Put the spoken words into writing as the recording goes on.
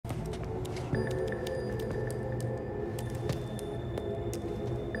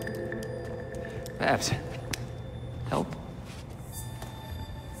Babs, help?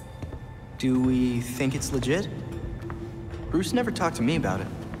 Do we think it's legit? Bruce never talked to me about it.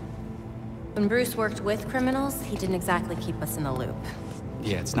 When Bruce worked with criminals, he didn't exactly keep us in the loop.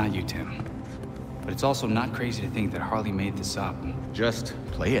 Yeah, it's not you, Tim. But it's also not crazy to think that Harley made this up. Just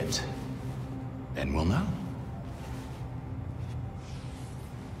play it. Then we'll know.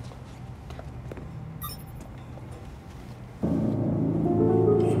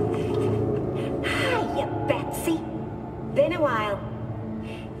 Hiya, Betsy. Been a while.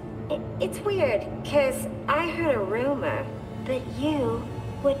 It's weird, 'cause I heard a rumor that you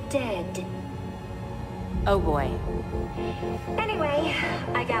were dead. Oh boy. Anyway,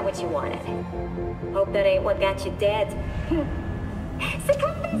 I got what you wanted. Hope that ain't what got you dead. So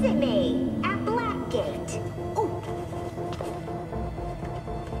come visit me at Blackgate. Ooh.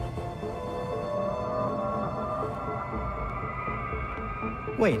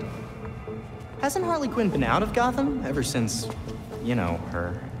 Wait. Hasn't Harley Quinn been out of Gotham ever since, you know,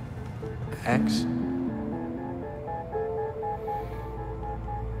 her ex?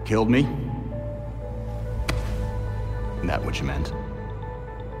 Killed me? That what you meant?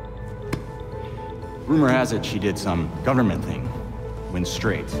 Rumor has it she did some government thing. Went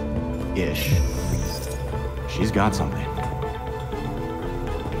straight-ish. She's got something.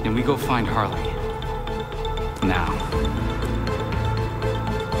 Then we go find Harley. Now.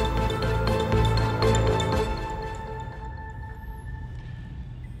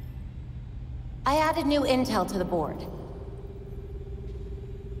 I added new intel to the board.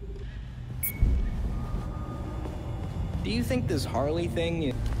 Do you think this Harley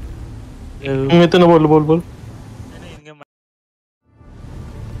thing... ito na bol.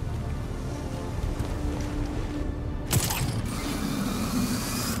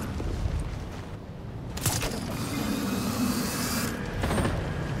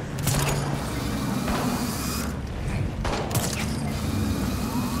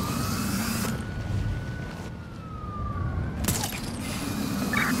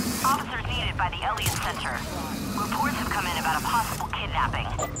 Officers needed by the Elliott Center. Reports have come in about a possible kidnapping.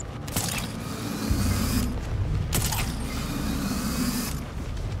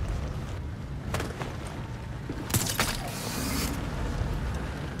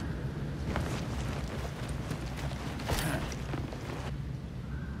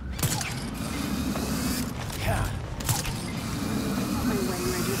 My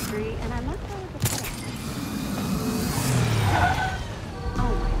wedding registry, and I left that at the place.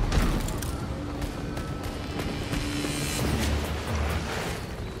 Oh my.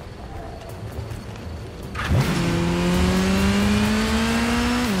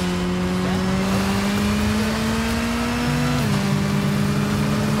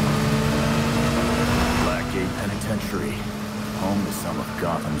 Blackgate Penitentiary, home to some of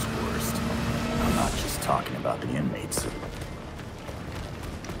Gotham's worst. I'm not just talking about the inmates.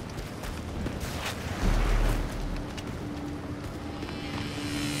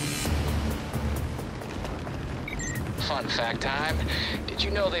 Fun fact time. Did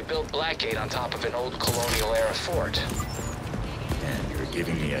you know they built Blackgate on top of an old colonial-era fort? And you're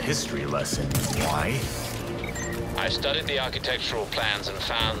giving me a history lesson. Why? I studied the architectural plans and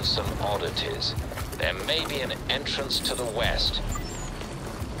found some oddities. There may be an entrance to the west.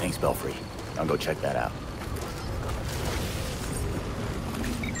 Thanks, Belfry. I'll go check that out.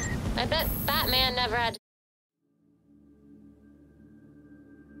 I bet Batman never had...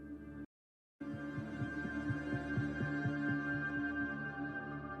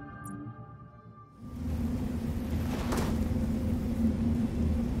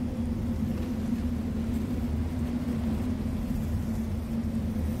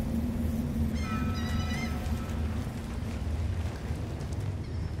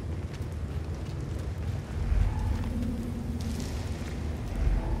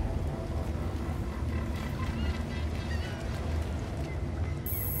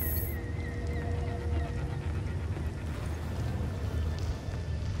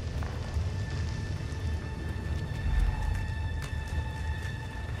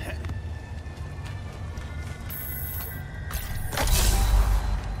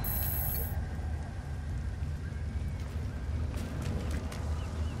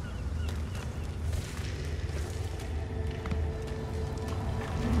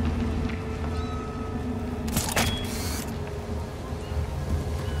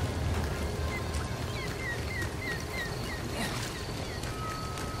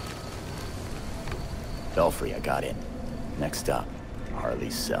 Belfry, I got in. Next up,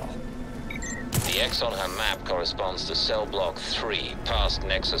 Harley's cell. The X on her map corresponds to cell block 3, past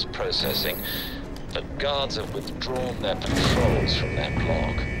Nexus processing. The guards have withdrawn their patrols from that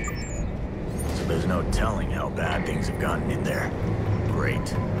block. So there's no telling how bad things have gotten in there. Great.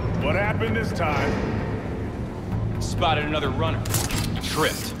 What happened this time? Spotted another runner.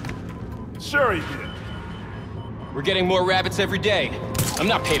 Tripped. Sure he did. We're getting more rabbits every day. I'm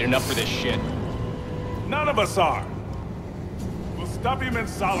not paid enough for this shit. None of us are. We'll stuff him in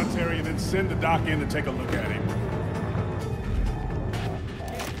solitary and then send the doc in to take a look at him.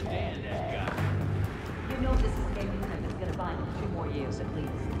 You know this is a game that's gonna buy him 2 more years at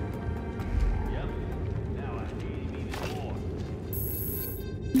least. Yep. Now I need him even more.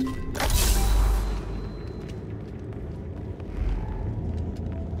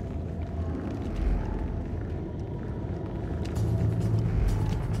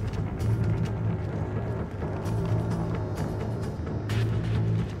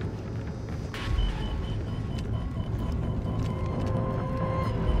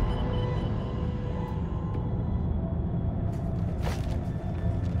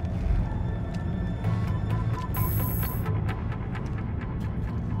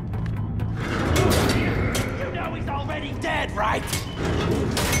 Right?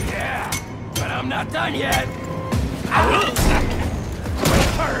 Yeah, but I'm not done yet.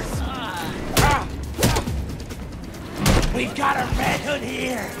 First, we've got a Red Hood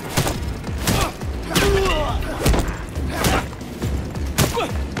here.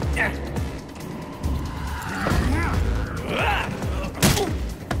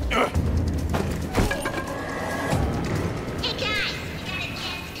 Hey guys, we got a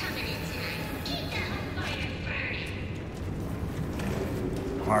guest coming in tonight. Keep the home fire burning.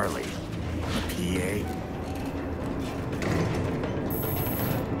 Harley. PA.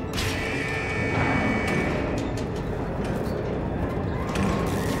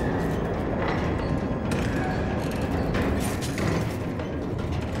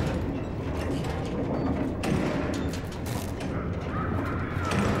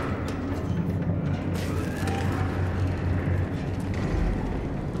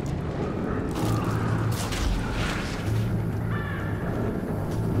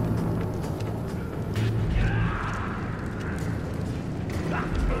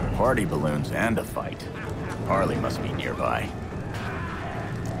 Party balloons and a fight. Harley must be nearby.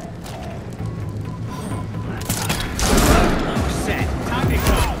 Set. Time to go.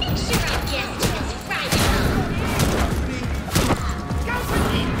 Make sure our guest is right home.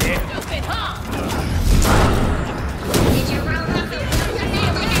 Stupid, huh? Did you roll up the wheels of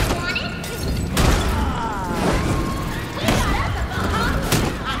that like I wanted? We got alcohol, huh?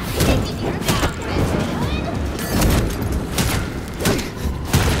 I'm taking your down, Red Hood.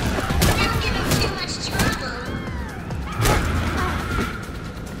 Don't give him too much trouble.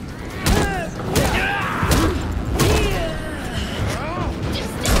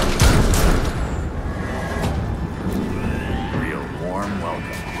 Real warm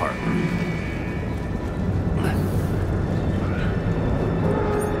welcome, Harley.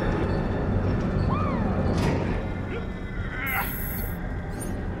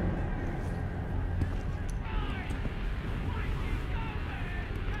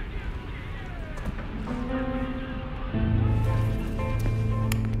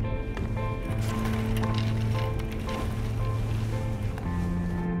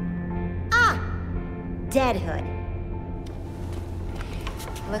 Dead Hood.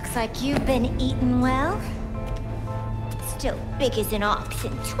 Looks like you've been eating well. Still big as an ox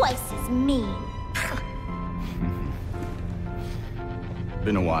and twice as mean.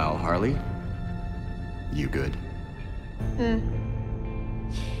 Been a while, Harley. You good?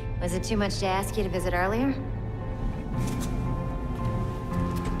 Was it too much to ask you to visit earlier?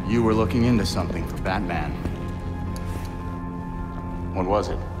 You were looking into something for Batman. What was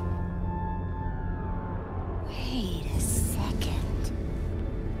it? Wait a second.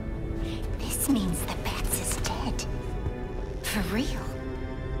 This means the Bats is dead. For real.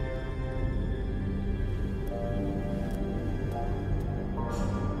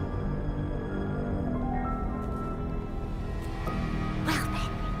 Well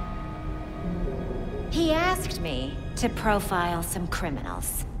then. He asked me to profile some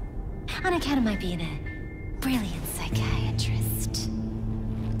criminals. On account of my being a brilliant psychiatrist.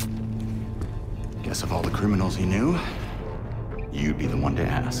 Guess of all the criminals he knew, you'd be the one to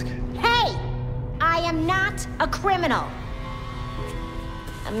ask. Hey! I am not a criminal.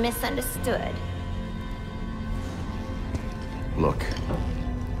 I'm misunderstood. Look,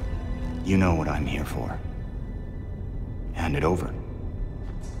 you know what I'm here for. Hand it over.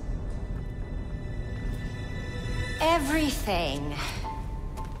 Everything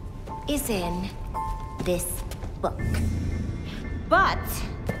is in this book. But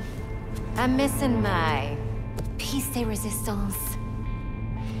I'm missing my piece de resistance.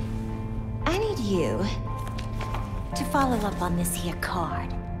 I need you to follow up on this here card.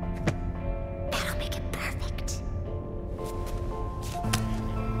 That'll make it perfect.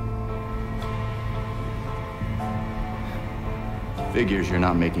 Figures you're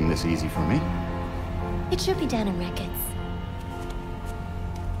not making this easy for me. It should be down in records.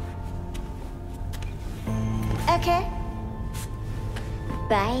 Okay.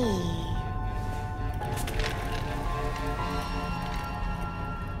 Bye.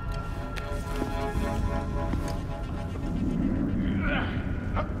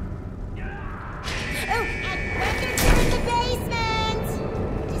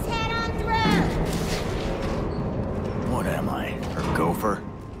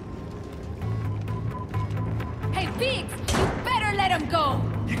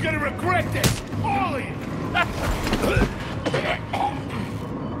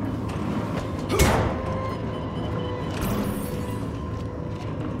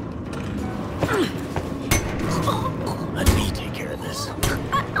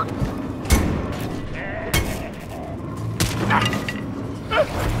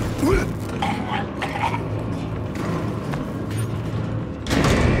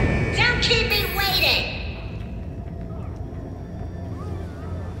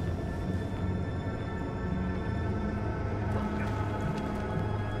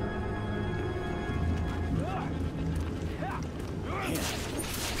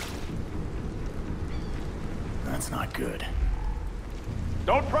 That's not good.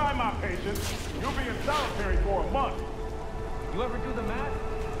 Don't try my patience. You'll be in solitary for a month. You ever do the math?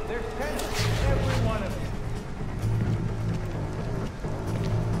 There's 10 of every one of you.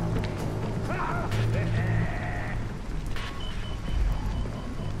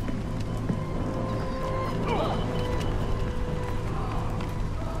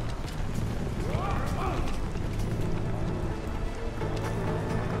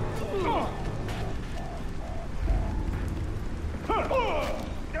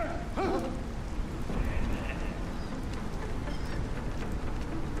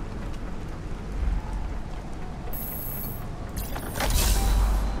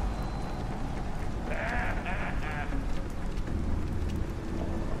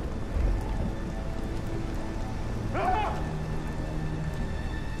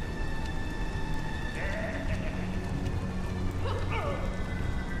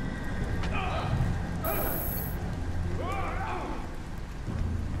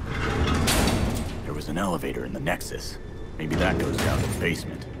 An elevator in the Nexus. Maybe that goes down to the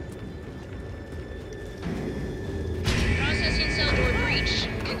basement. Processing cell door breach.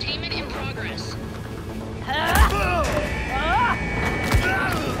 Containment in progress.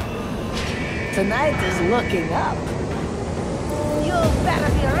 Tonight is looking up. You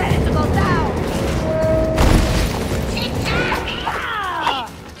better be ready to go down.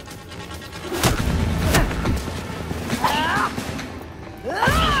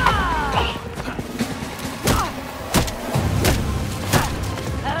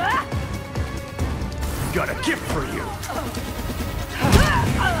 Got a gift for you.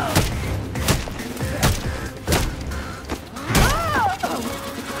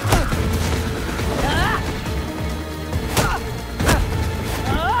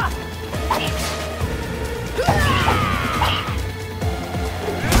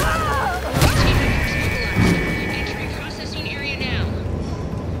 Entering processing area now.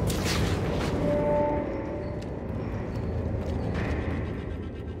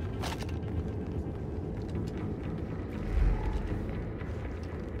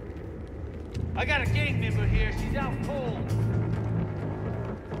 I got a gang member here. She's out cold.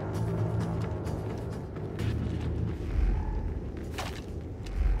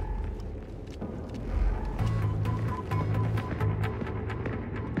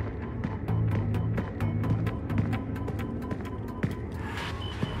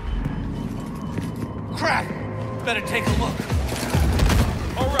 Crap! Better take a look.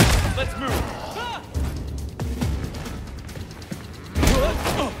 All right, let's move.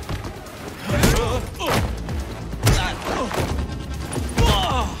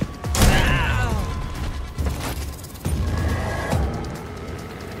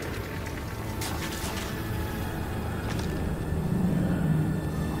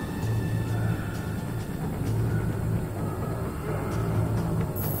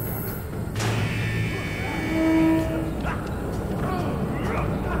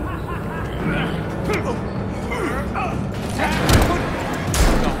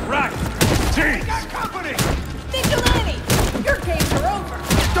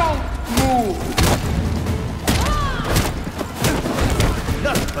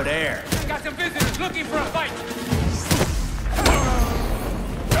 Got some visitors looking for a fight.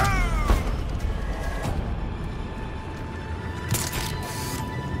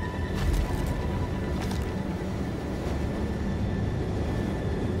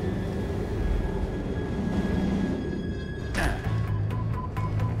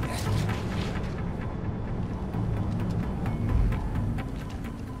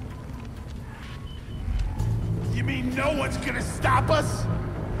 one's gonna stop us?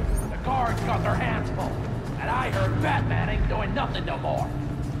 The guards got their hands full. And I heard Batman ain't doing nothing no more.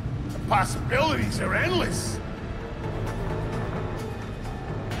 The possibilities are endless.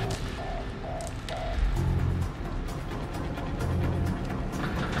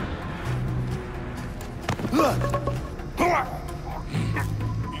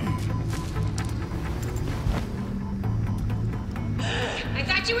 I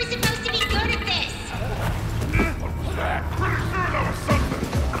thought you were supposed to be good at this. Pretty sure that was something.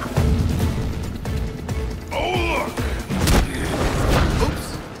 Oh, look. Oops.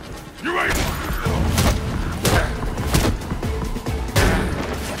 You ain't.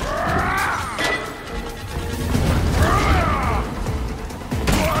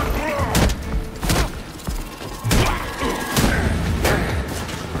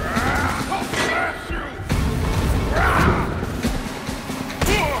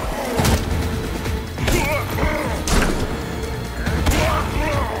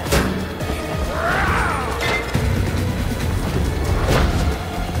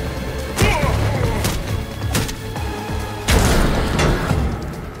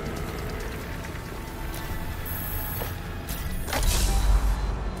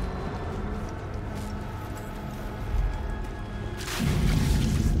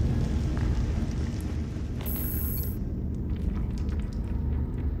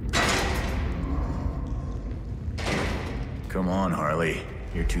 Come on, Harley.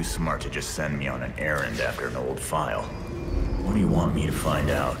 You're too smart to just send me on an errand after an old file. What do you want me to find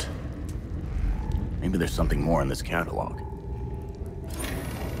out? Maybe there's something more in this catalog.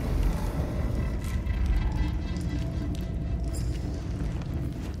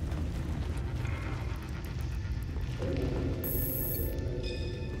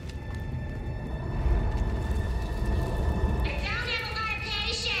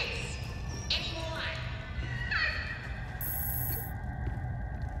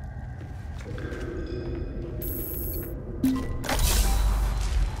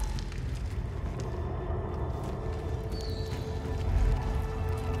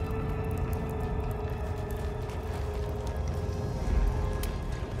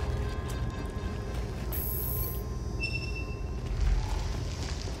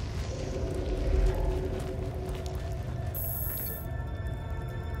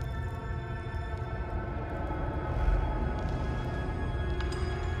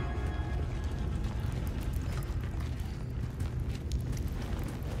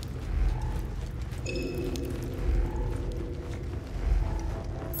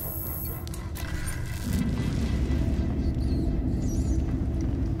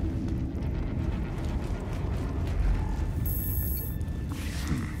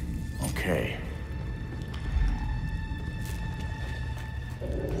 Okay.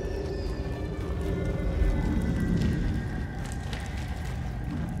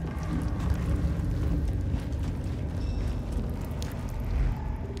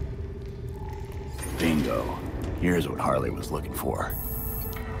 Bingo. Here's what Harley was looking for.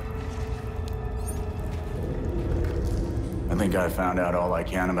 I think I found out all I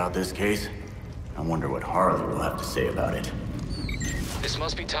can about this case. I wonder what Harley will have to say about it. This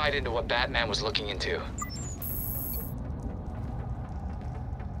must be tied into what Batman was looking into.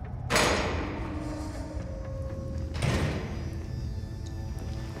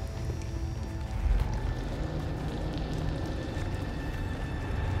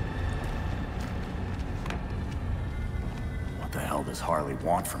 What the hell does Harley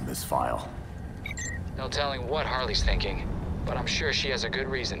want from this file? No telling what Harley's thinking, but I'm sure she has a good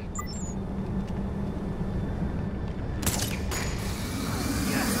reason.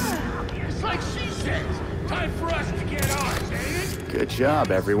 It's like she says. Time for us to get ours, ain't it? Good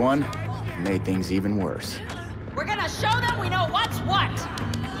job, everyone. Made things even worse. We're gonna show them we know what's what.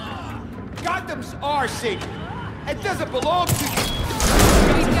 Gotham's our city. It doesn't belong to you.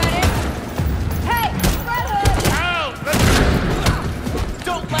 We got it. Hey, brother!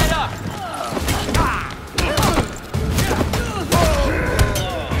 Don't let up.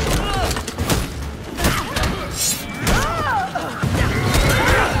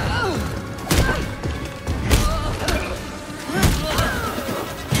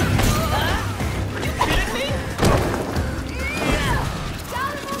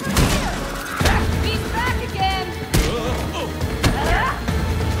 He's back again.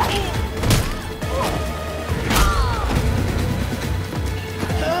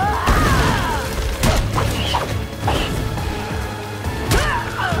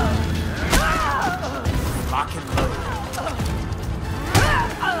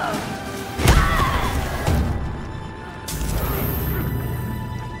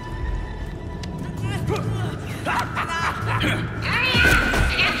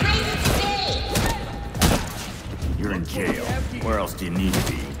 Where else do you need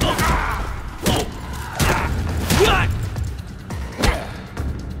to be?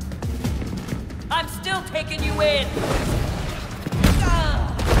 I'm still taking you in!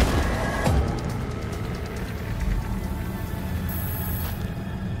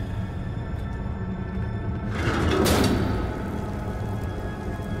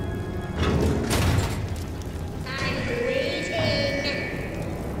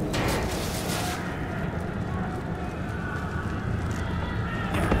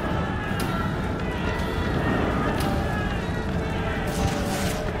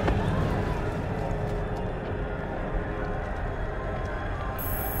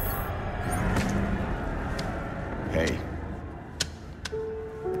 Hey.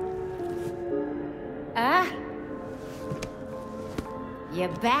 You're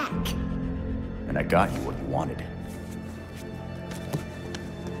back. And I got you what you wanted.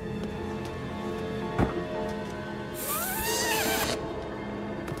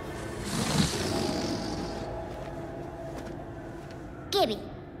 Gibby.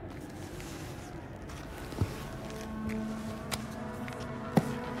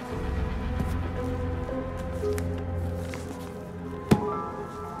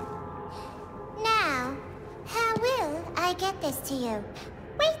 Now, how will I get this to you?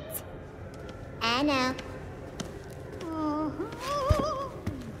 Wait. I know.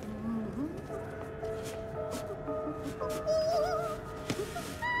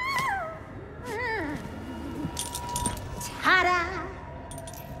 Ta-da!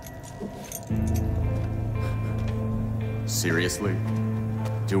 Seriously?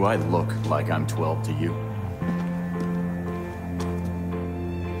 Do I look like I'm 12 to you?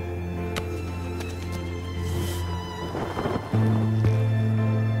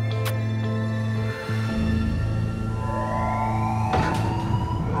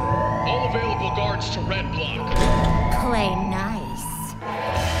 All available guards to red block. Play nice.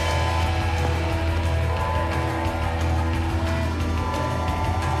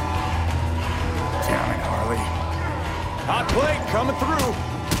 Damn it, Harley. Hot plate coming through.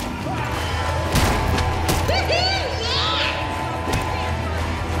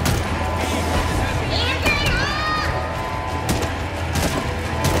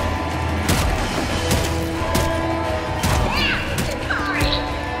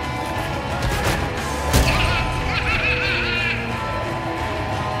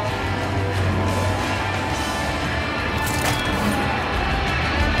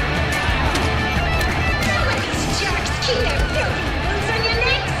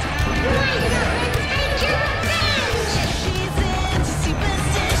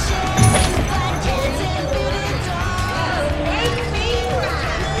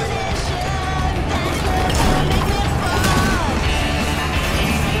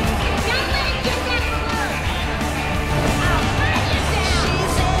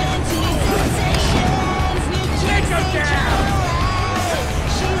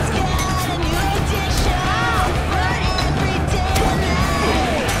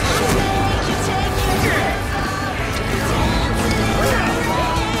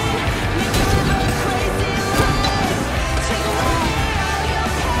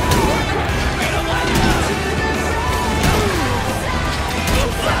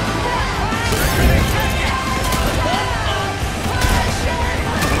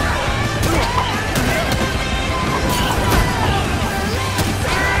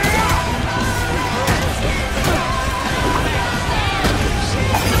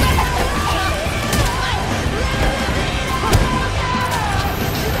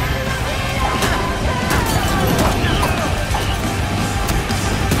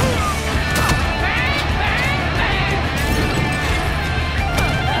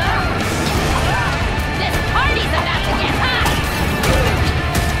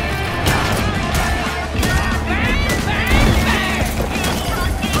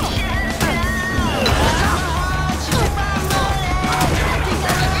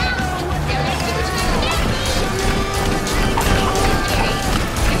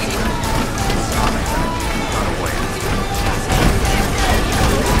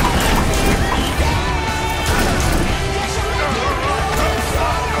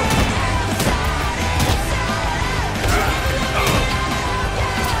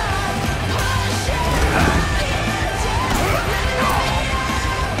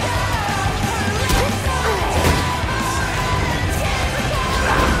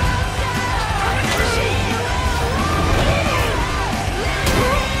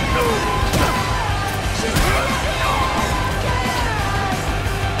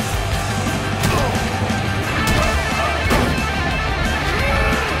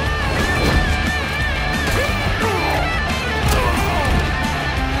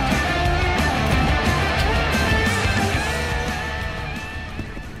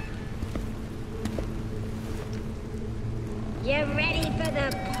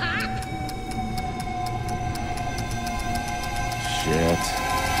 Shit.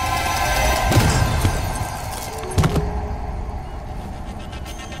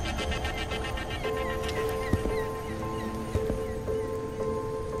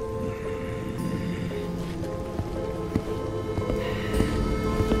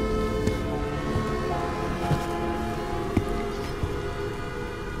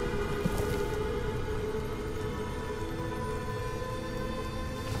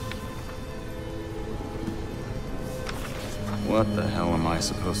 What the hell am I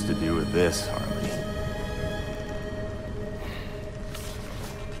supposed to do with this, Harley?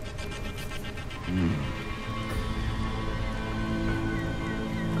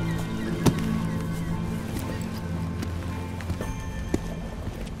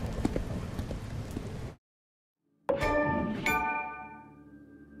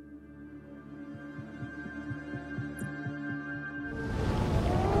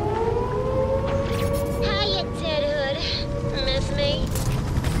 Hiya, Ted Hood. Miss me?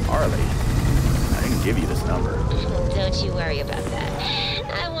 Harley, I didn't give you this number. Don't you worry about that.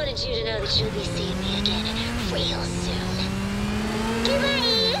 I wanted you to know that you'll be seeing me again real soon.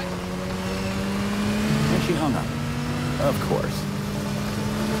 Goodbye! And she hung up. Of course.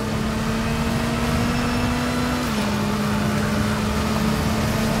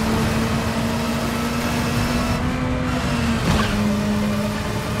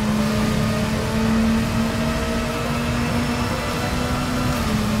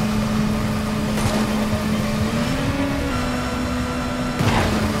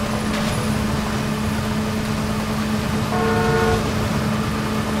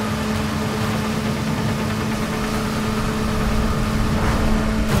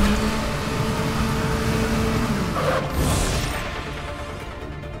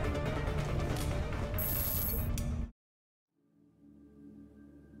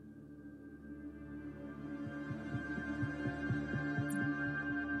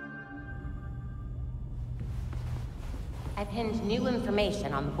 I pinned new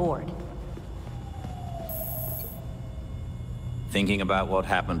information on the board. Thinking about what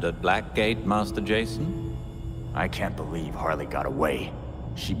happened at Blackgate, Master Jason? I can't believe Harley got away.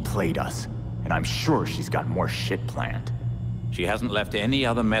 She played us, and I'm sure she's got more shit planned. She hasn't left any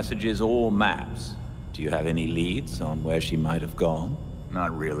other messages or maps. Do you have any leads on where she might have gone?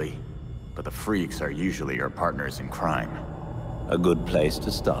 Not really. But the freaks are usually our partners in crime. A good place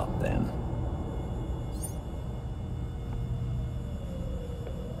to start, then.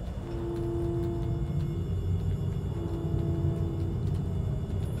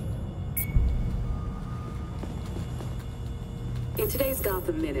 In today's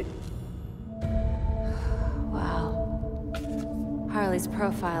Gotham Minute. Wow. Harley's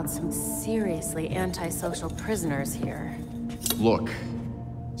profiled some seriously antisocial prisoners here. Look,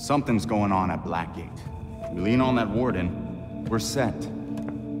 something's going on at Blackgate. We lean on that warden, we're set.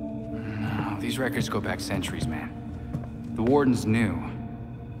 No, these records go back centuries, man. The warden's new.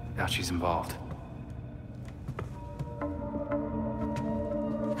 Doubt she's involved.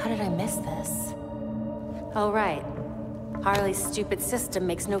 How did I miss this? Oh, right. Harley's stupid system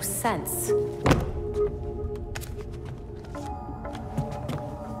makes no sense.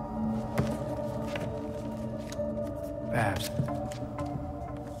 Babs.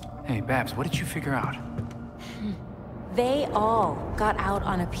 Hey, Babs, what did you figure out? They all got out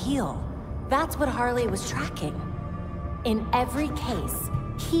on appeal. That's what Harley was tracking. In every case,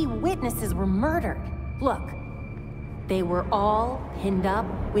 key witnesses were murdered. Look, they were all pinned up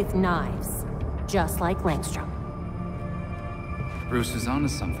with knives, just like Langstrom. Bruce is onto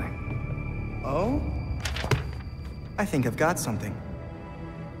something. Oh? I think I've got something.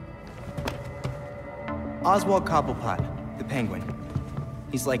 Oswald Cobblepot, the Penguin.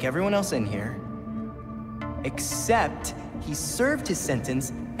 He's like everyone else in here, except he served his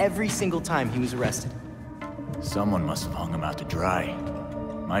sentence every single time he was arrested. Someone must have hung him out to dry.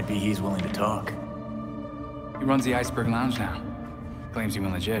 Might be he's willing to talk. He runs the Iceberg Lounge now. Claims he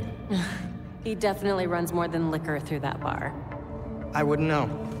went legit. He definitely runs more than liquor through that bar. I wouldn't know.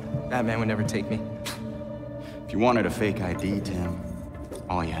 That man would never take me. If you wanted a fake ID, Tim,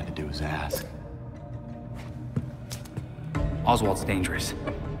 all you had to do was ask. Oswald's dangerous.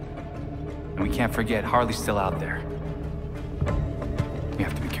 And we can't forget Harley's still out there. We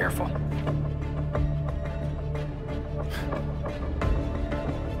have to be careful.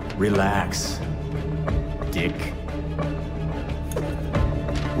 Relax, Dick.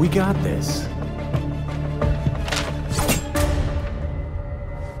 We got this.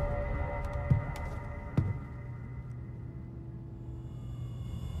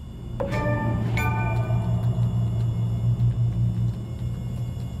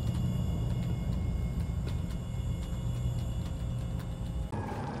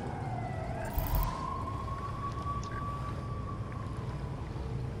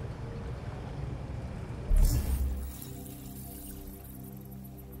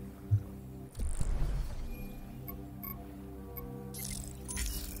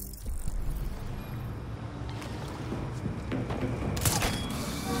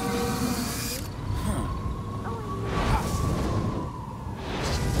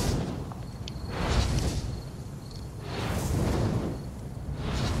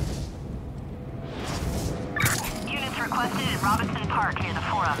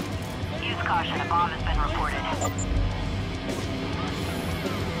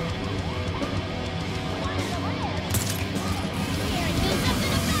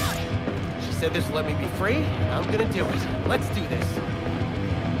 said this let me be free. I'm gonna do it. Let's do this.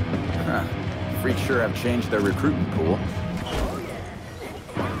 Huh. Freaks sure have changed their recruitment pool.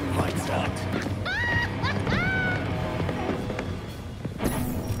 Lights out.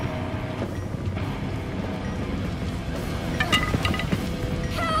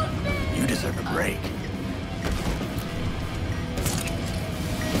 You deserve a break.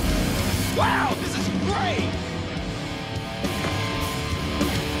 Wow, this is great!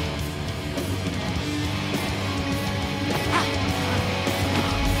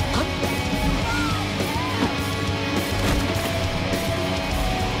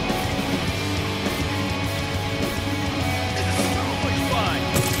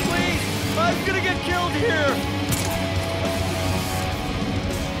 I'm gonna get killed here!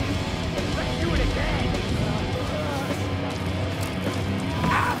 Let's do it again!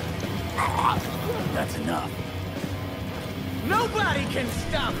 That's enough. Nobody can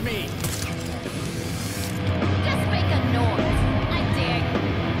stop me! Just make a noise. I dare you.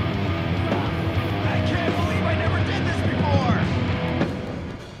 I can't believe I never did this before!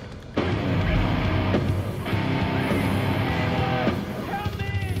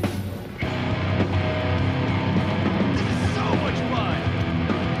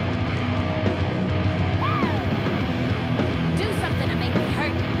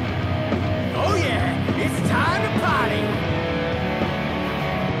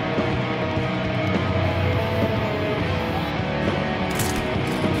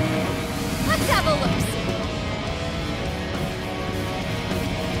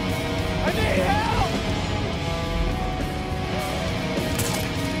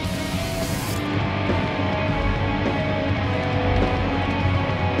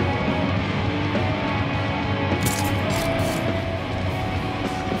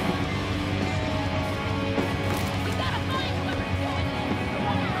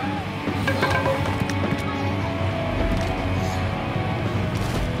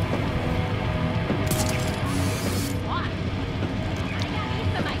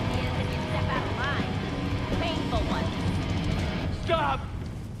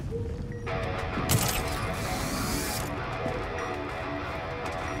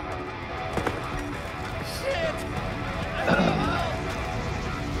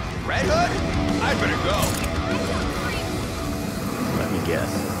 Red Hood? I'd better go. Let me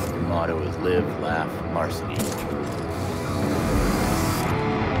guess. Your motto is live, laugh, varsity.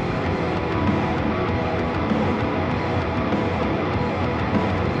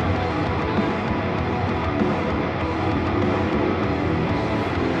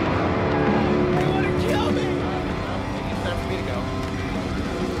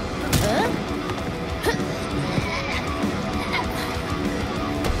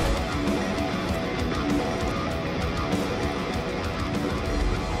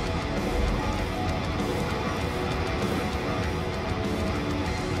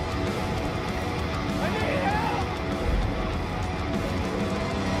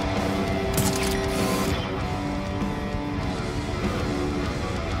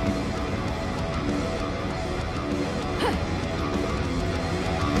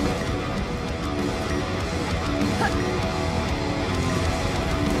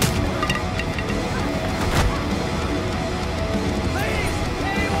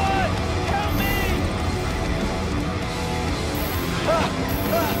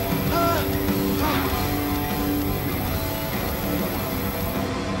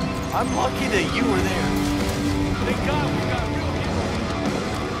 I'm lucky that you were there. Thank God we got real people.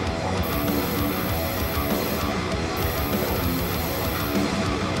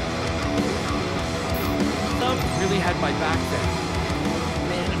 Some really had my back then.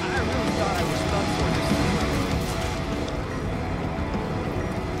 Man, I really thought I was stuck for this.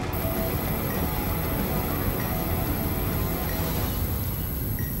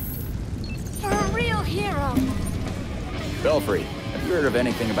 You're a real hero. Belfry, have you heard of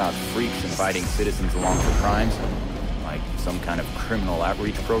anything about freaks inviting citizens along for crimes? Like some kind of criminal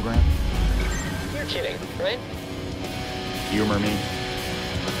outreach program? You're kidding, right? Humor me?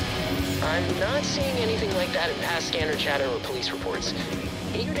 I'm not seeing anything like that in past scanner chatter or police reports.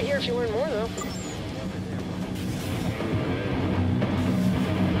 Eager to hear if you learn more, though.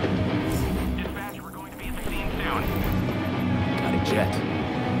 Dispatch, we're going to be at the scene soon. Got a jet.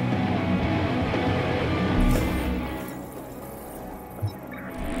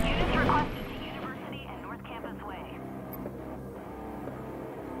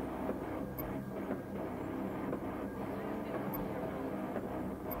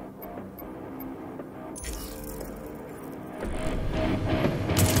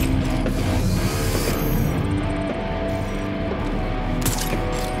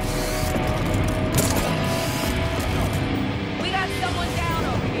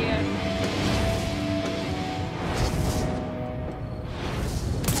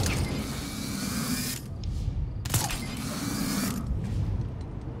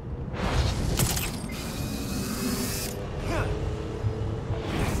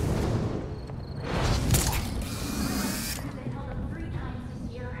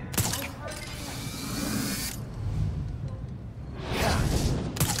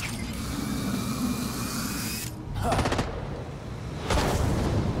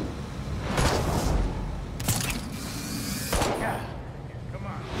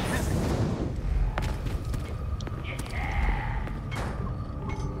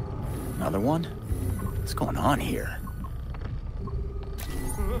 Another one? What's going on here?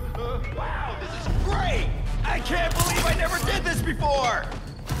 Wow, this is great! I can't believe I never did this before!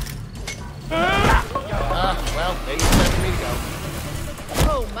 Well, maybe it's time for me to go.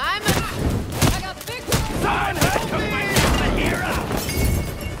 Oh, my man! I got big Son, help me! I'm a hero!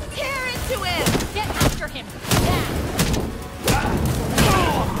 Tear into him! Get after him! Now!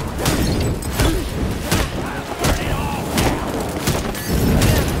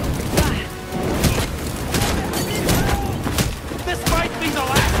 This might be the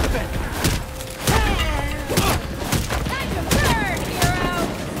last of it! Time to burn, hero!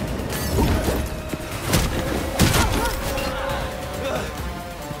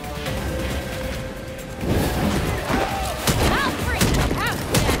 Alfred, out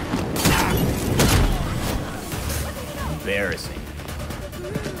now! Embarrassing.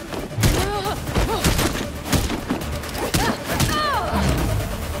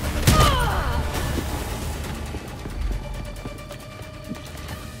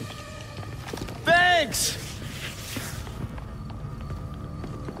 Thanks!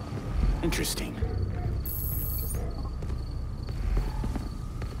 Interesting.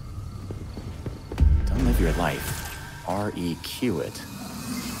 Don't live your life. REQ it.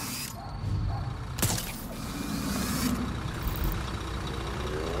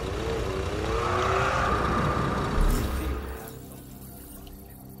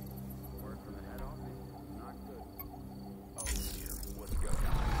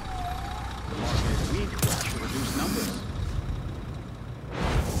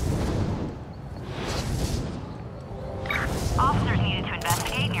 Officers needed to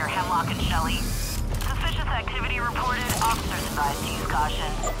investigate near Hemlock and Shelley. Suspicious activity reported. Officers advised to use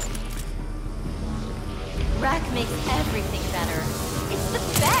caution. Wreck makes everything better. It's the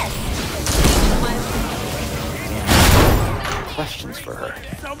best. Questions for her.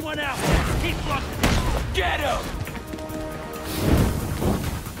 Someone else! Keep looking! Get him!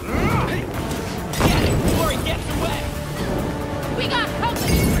 Get him before he gets away! We got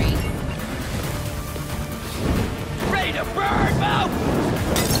company, Free! Ready to burn, mouth!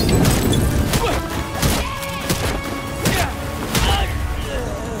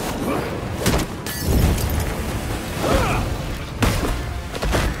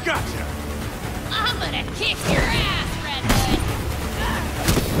 Gotcha! I'm gonna kick your ass, Redwood!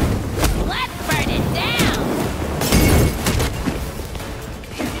 Let's burn it down!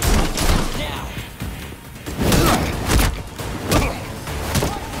 Now!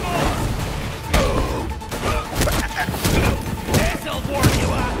 This'll warm you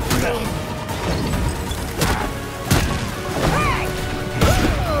up!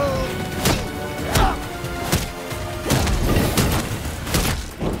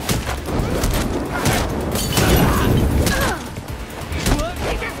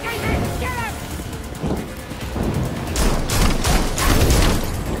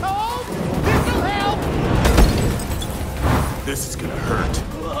 This is gonna hurt.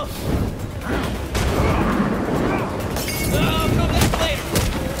 Come back later!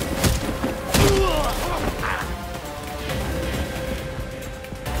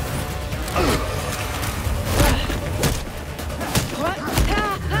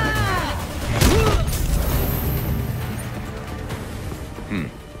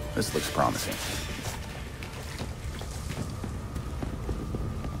 This looks promising.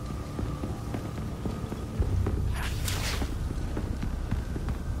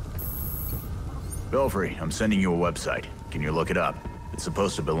 Belfry, I'm sending you a website. Can you look it up? It's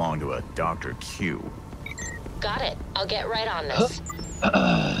supposed to belong to a Dr. Q. Got it. I'll get right on this.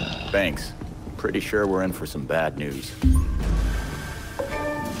 Thanks. Pretty sure we're in for some bad news.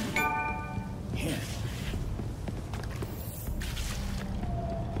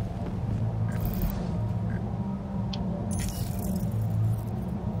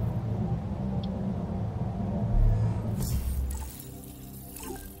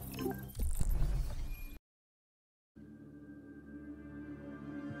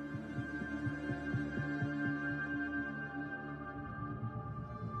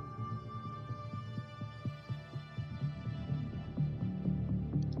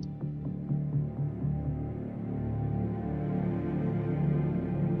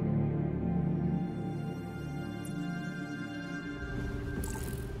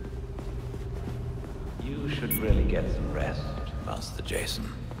 You should really get some rest, Master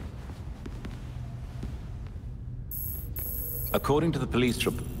Jason. According to the police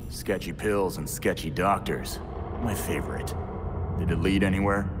report... Sketchy pills and sketchy doctors. My favorite. Did it lead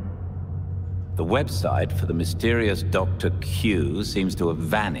anywhere? The website for the mysterious Dr. Q seems to have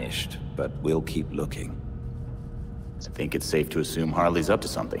vanished, but we'll keep looking. I think it's safe to assume Harley's up to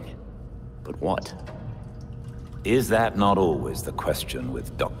something. But what? Is that not always the question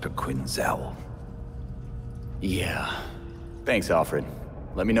with Dr. Quinzel? Yeah. Thanks, Alfred.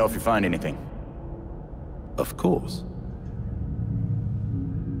 Let me know if you find anything. Of course.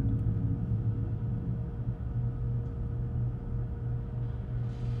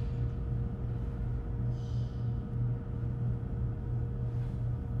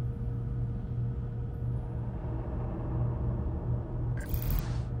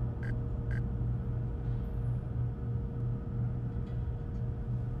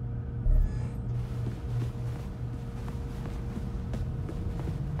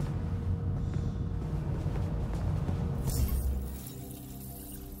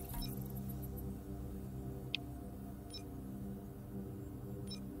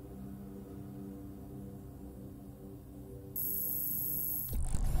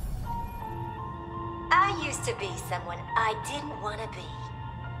 I used to be someone I didn't want to be.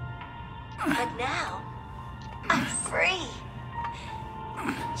 But now, I'm free.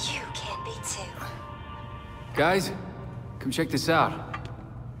 You can be too. Guys, come check this out.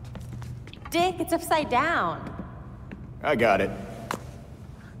 Dick, it's upside down. I got it.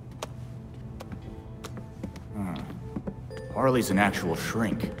 Harley's an actual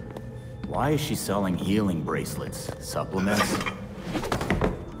shrink. Why is she selling healing bracelets? Supplements?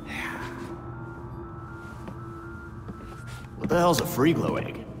 What the hell's a free glow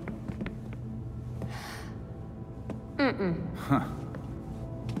egg? Huh.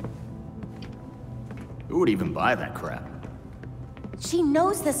 Who would even buy that crap? She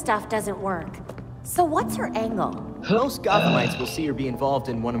knows this stuff doesn't work. So what's her angle? Most Gotham Knights will see her be involved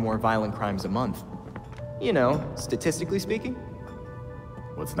in one or more violent crimes a month. You know, statistically speaking.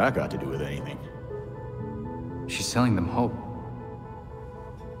 What's that got to do with anything? She's selling them hope.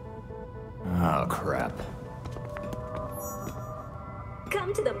 Oh, crap.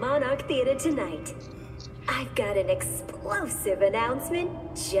 Come to the Monarch Theater tonight. I've got an explosive announcement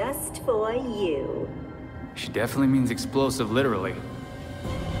just for you. She definitely means explosive, literally.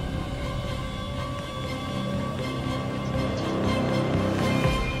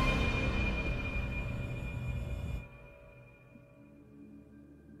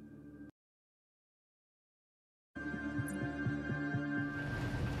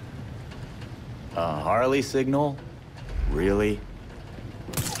 Harley signal? Really?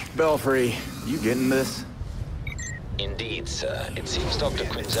 Belfry, you getting this? Indeed, sir. It seems Dr.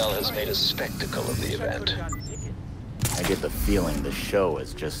 Quinzel has made a spectacle of the event. I get the feeling the show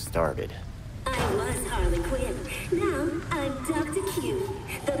has just started. I was Harley Quinn. Now I'm Dr. Q,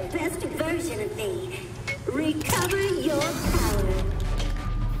 the best version of me. Recover your power.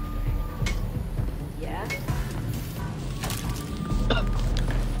 Yeah?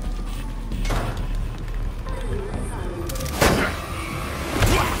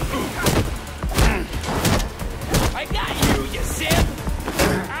 I got you, you simp!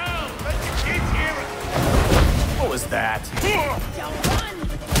 Ow, let the kids hear it! What was that? Don't run!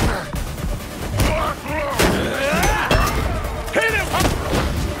 Hit him!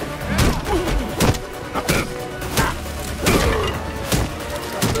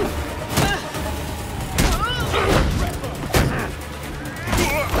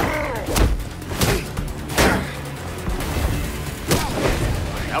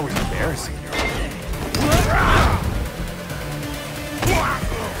 That was embarrassing.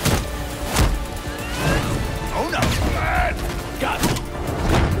 Oh no! Got it!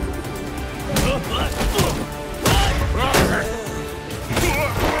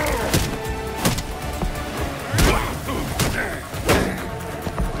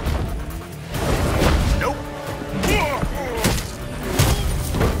 Nope!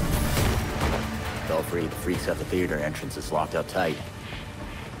 Belfry, the freaks at the theater entrance is locked up tight.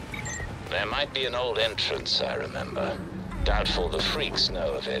 There might be an old entrance, I remember. Doubtful the freaks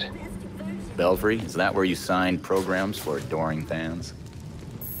know of it. Belfry, is that where you signed programs for adoring fans?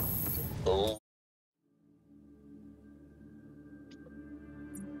 Oh.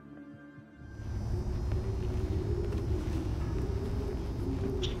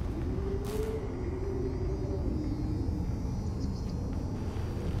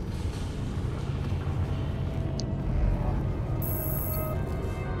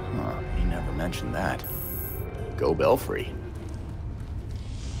 Huh, he never mentioned that. Go Belfry.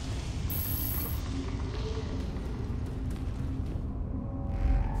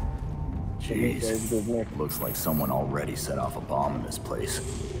 Jeez. Looks like someone already set off a bomb in this place.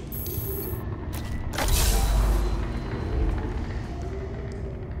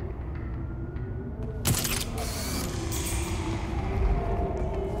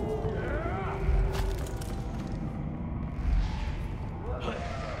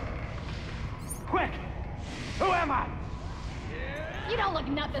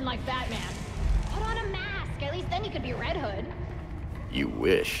 nothing like Batman. Put on a mask. At least then you could be Red Hood. You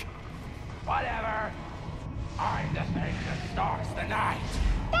wish. Whatever. I'm the thing that stalks the night.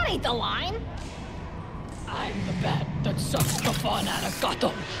 That ain't the line. I'm the bat that sucks the fun out of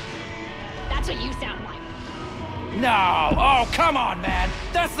Gotham. That's what you sound like. No! Oh, come on, man!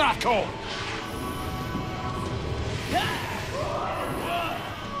 That's not cool!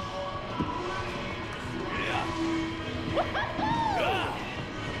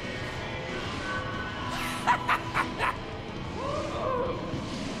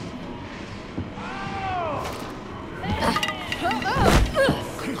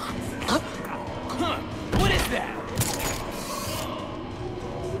 What is that?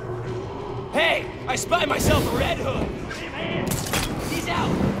 Hey! I spy myself a Red Hood! He's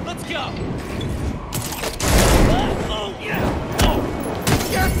out! Let's go!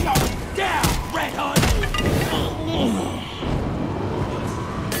 You're going down, Red Hood!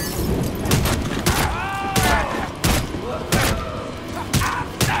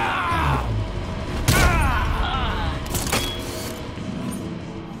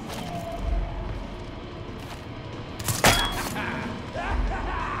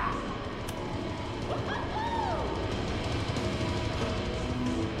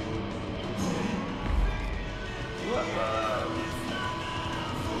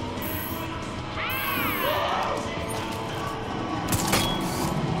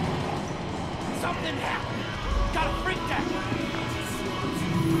 Something happened! Gotta freak that!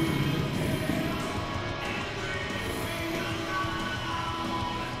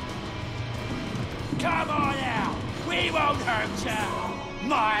 Come on out! We won't hurt you!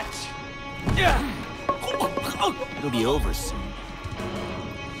 Much! It'll be over soon.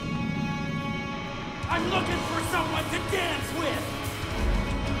 I'm looking for someone to dance with!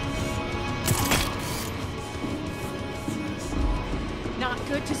 Not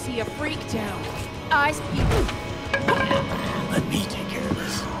good to see a freak down. Eyes peeled. Let me take care of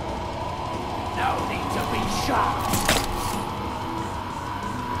this. No need to be shocked!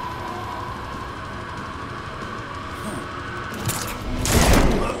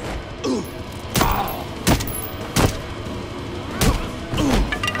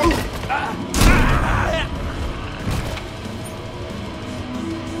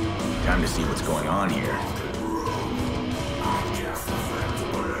 Time to see what's going on here.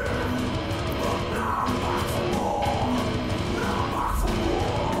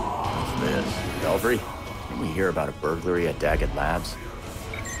 Belfry, didn't we hear about a burglary at Daggett Labs?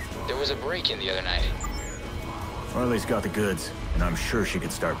 There was a break-in the other night. Harley's got the goods, and I'm sure she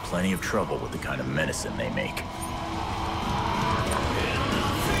could start plenty of trouble with the kind of medicine they make.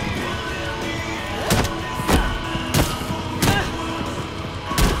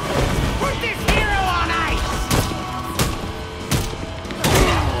 Put this hero on ice!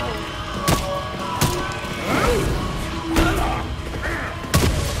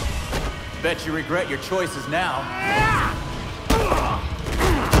 Bet you regret your choices now.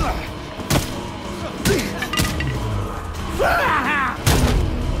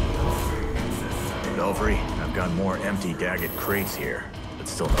 Belfry, I've got more empty Daggett crates here, but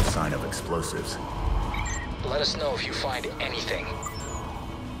still no sign of explosives. Let us know if you find anything.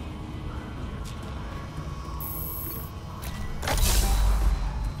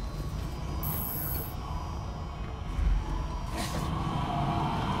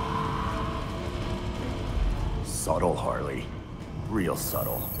 Subtle, Harley. Real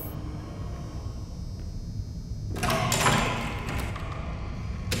subtle.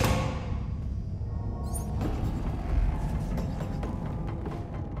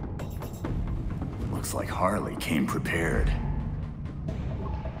 Looks like Harley came prepared.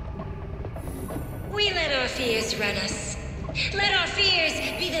 We let our fears run us. Let our fears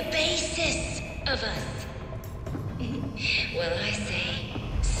be the basis of us. Well, I say,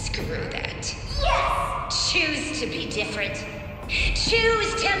 screw that. Yes! Choose to be different.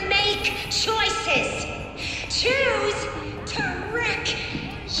 Choose to make choices. Choose to wreck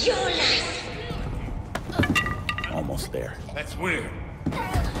your life. Almost there. That's weird.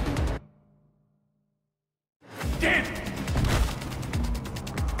 Damn it!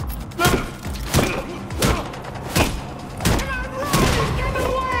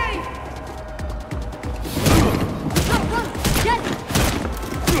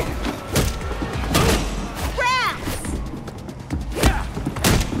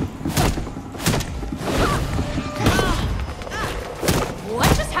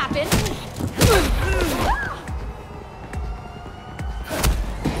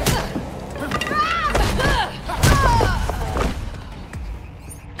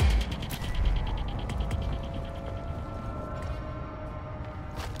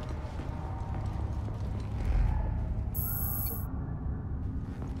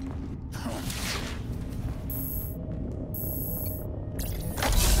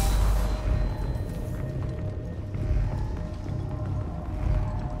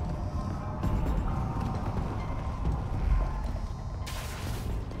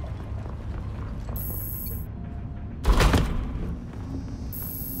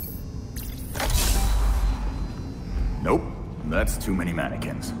 That's too many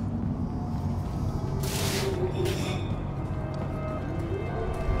mannequins.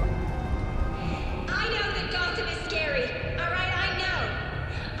 I know that Gotham is scary. Alright, I know.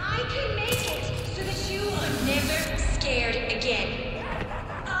 I can make it so that you are never scared again.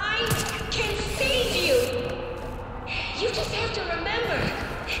 I can save you. You just have to remember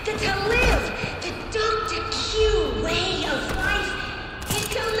that to live the Dr. Q way of life is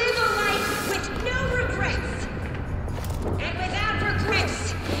to live a life with no regrets. And without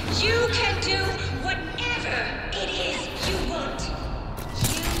regrets, you can do whatever it is you want.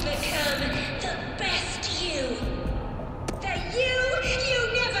 You become the best you. The you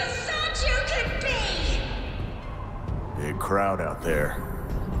never thought you could be. Big crowd out there.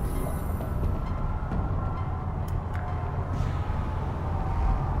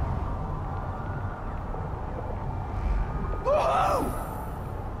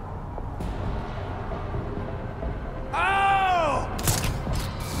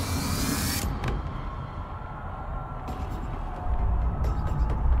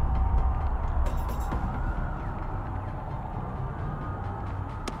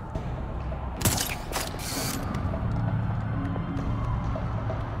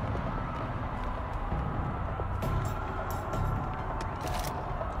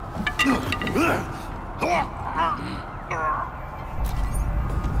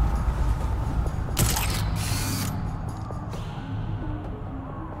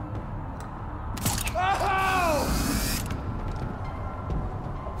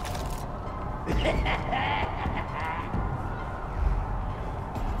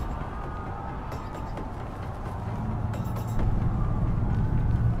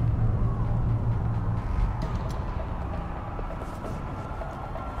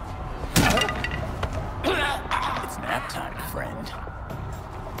 It's nap time, friend.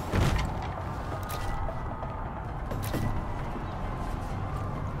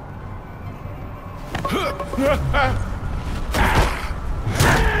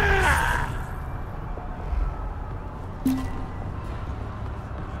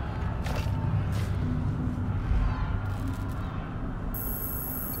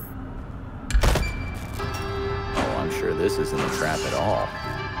 Oh, I'm sure this isn't a trap at all.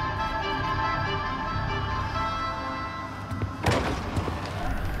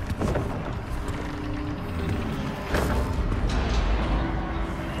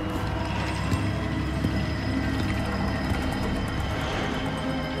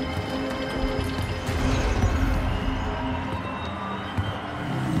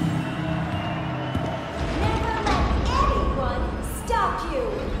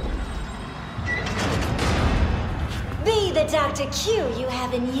 Be the Dr. Q you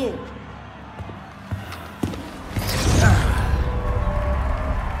have in you.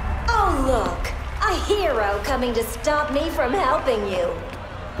 Oh, look! A hero coming to stop me from helping you.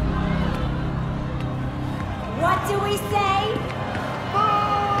 What do we say?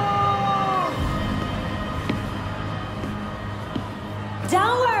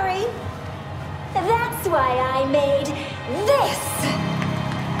 Don't worry. That's why I made this.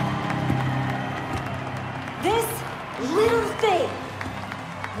 This little thing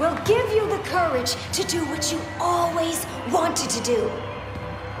will give you the courage to do what you always wanted to do.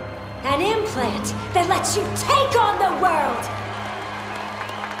 An implant that lets you take on the world!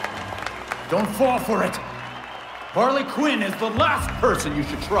 Don't fall for it! Harley Quinn is the last person you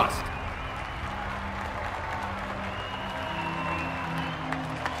should trust!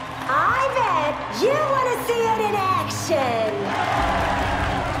 I bet you want to see it in action!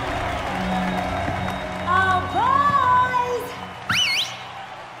 Oh, boys!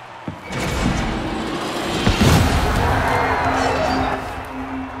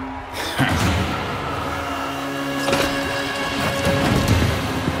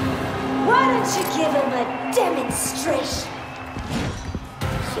 Why don't you give him a demonstration?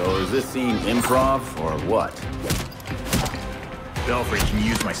 So is this scene improv, or what? Belfry, can you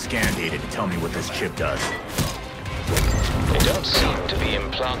use my scan data to tell me what this chip does? They don't seem to be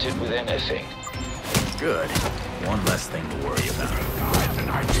implanted with anything. Good. One less thing to worry about. I'm the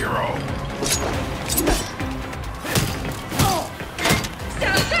night hero. So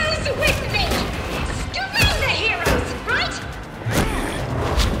who's with me? Scream the heroes, right?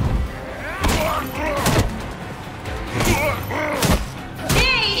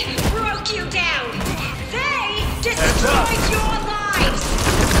 They broke you down. They destroyed your lives.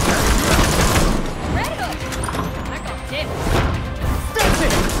 Red Hood! I got dip.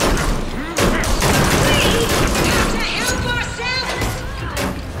 We have to help ourselves.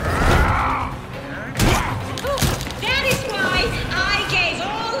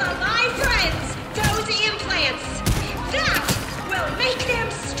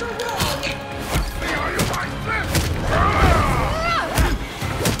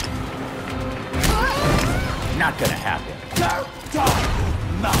 Not gonna happen.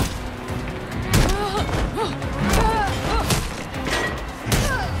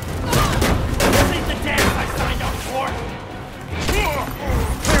 This ain't the dance I signed up for!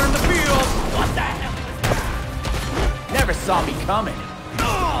 Clearing the field! What the hell was that? Never saw me coming.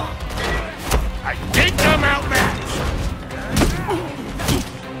 I think I'm outmatched!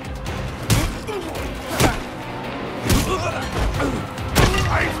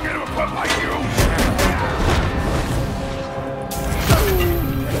 I ain't scared of a pup like you!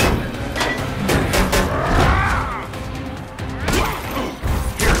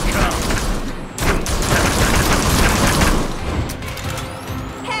 Here it comes!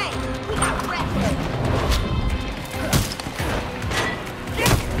 Hey, we got wrecked.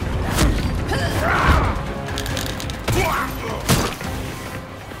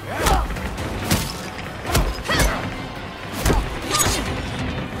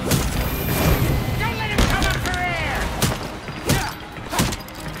 Don't let him come up for air!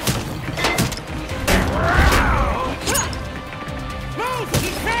 Move!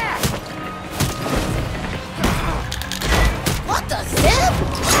 He's fast! What the zip?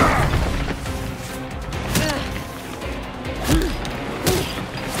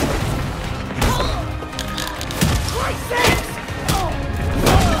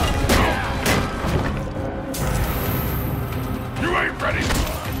 You ain't ready!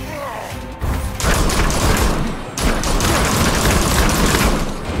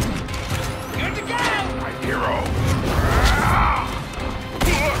 Good to go! My hero!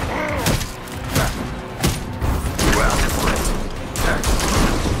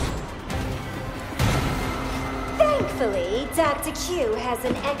 Thankfully, Dr. Q has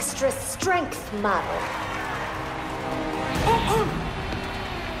an extra strength model. Ahem.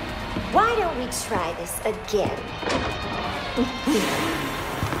 Why don't we try this again?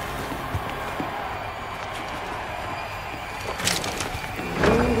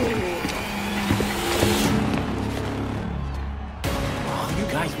 Oh, you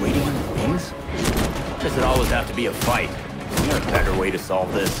guys waiting on the wings? Does it always have to be a fight? Is there a better way to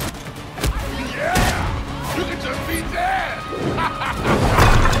solve this? Yeah! You can just be dead!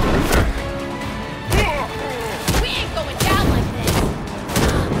 We ain't going down like this.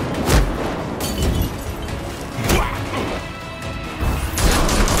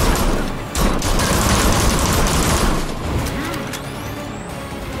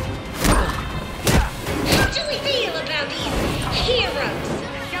 How do we feel about these heroes?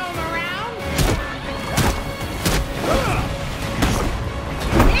 Show him around?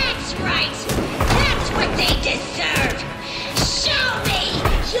 That's right! That's what they deserve! Show me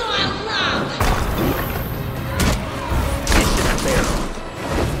your love!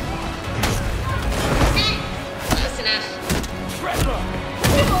 Close enough.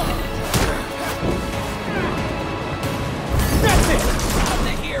 That's it! I'm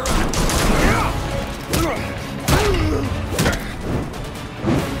the hero!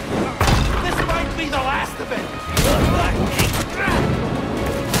 This might be the last of it!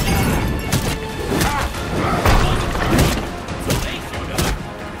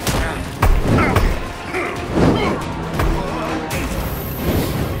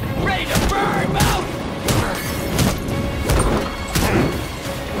 Ready to burn, mouth!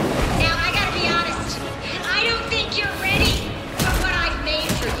 Now, I gotta be honest. I don't think you're ready for what I've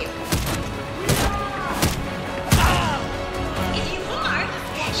made for you. If you are,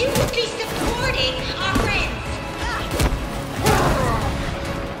 you would be supporting our friends.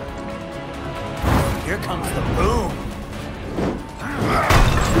 Here comes the boom.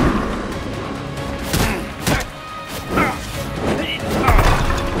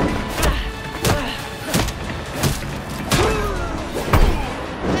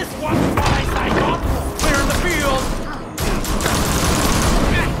 This one's what I signed up for! Clearing the field!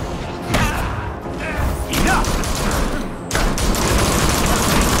 Enough!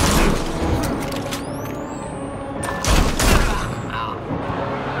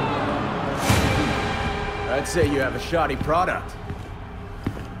 I'd say you have a shoddy product.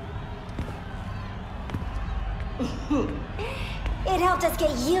 It helped us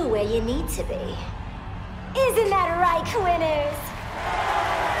get you where you need to be. Isn't that right, Quinners?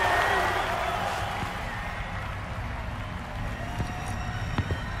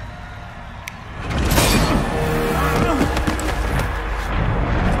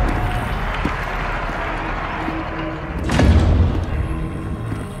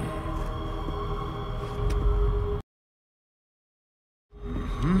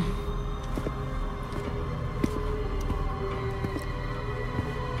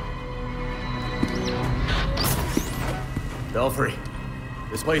 Belfry,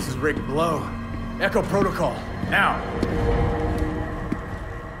 this place is rigged to blow. Echo protocol, now.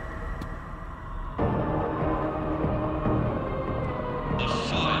 The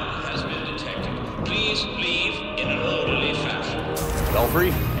fire has been detected. Please leave in an orderly fashion.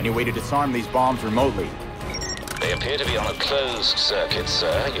 Belfry, any way to disarm these bombs remotely? They appear to be on a closed circuit,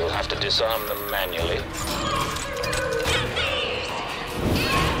 sir. You'll have to disarm them manually.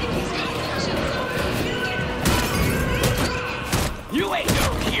 You ain't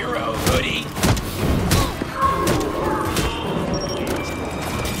no hero, Hoodie!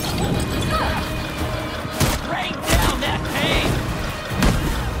 Rain down that pain!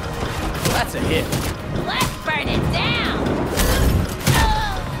 That's a hit. Let's burn it down!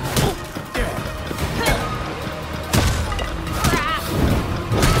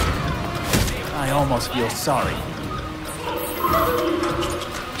 I almost feel sorry.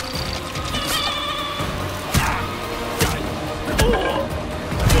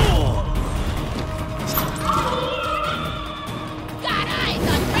 Got eyes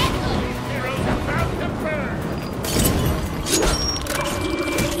on Red Hood! Heroes about to burn!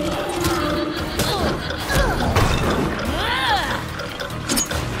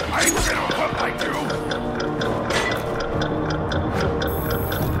 I ain't gonna look like you!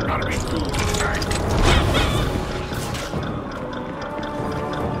 Gotta be cool tonight.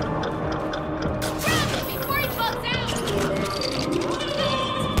 Before he bugs out!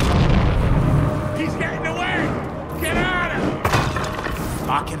 He's getting away! Get on him!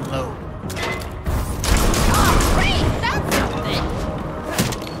 Lock and load. Oh, great! That's something!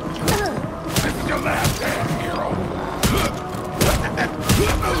 This is your last dance, hero!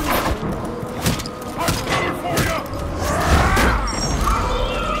 I'm coming for you!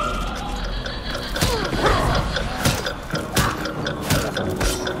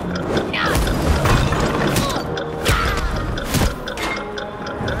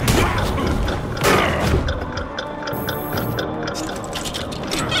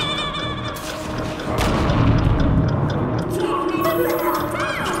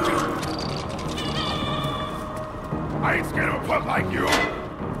 I ain't scared of a punk like you!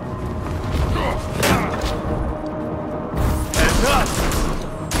 That's us!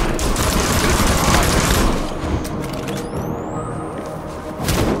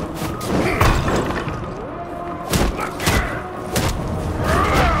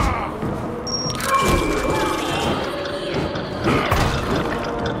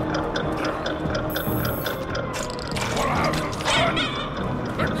 Wanna have some fun?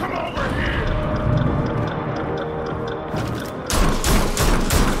 Then come over here!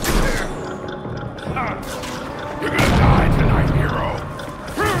 You're gonna die tonight, hero!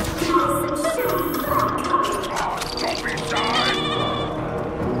 Oh, don't be shy!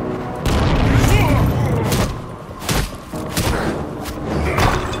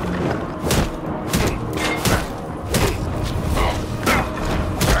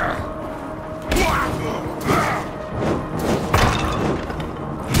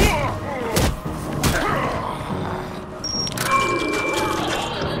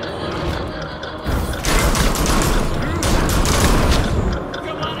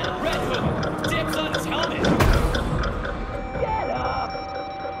 Come on out, Red Hood! Dibs on his helmet! Get up!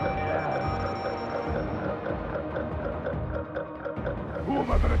 Who am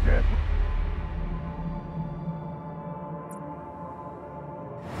I gonna dance with?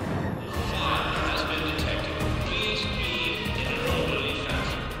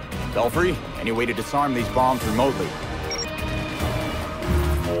 Belfry, any way to disarm these bombs remotely?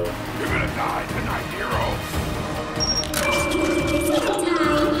 You're gonna die tonight, hero!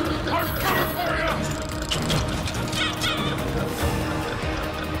 I'm coming for you!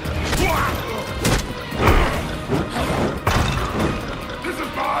 This is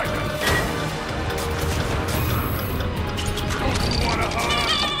mine! Don't you wanna hug?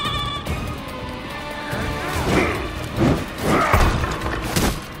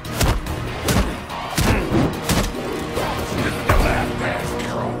 This is the last dance,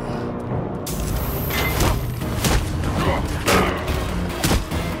 hero!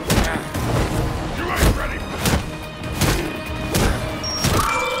 You ain't ready for this!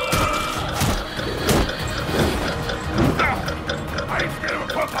 I ain't scared of a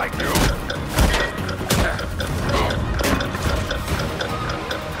punk like you!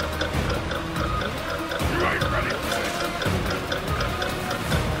 You ain't ready for this!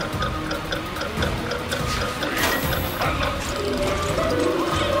 I love you!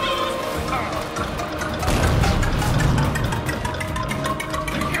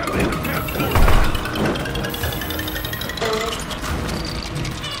 You can't leave the dance floor!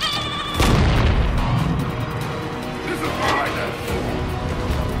 This is mine!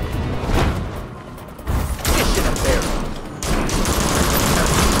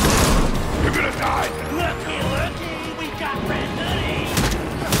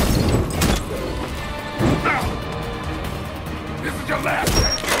 your last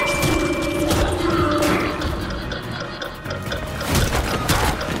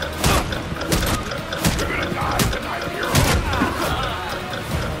You're gonna die tonight, hero.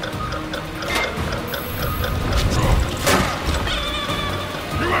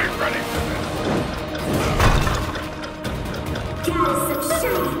 You ain't ready for this. Got some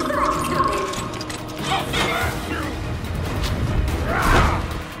shiny blood coming. I'll blast you.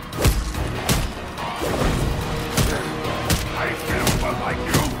 I ain't gonna one like you.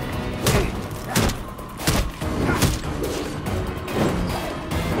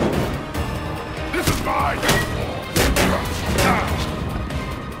 This is mine.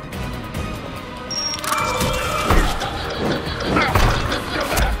 Your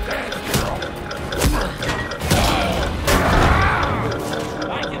last dance, hero.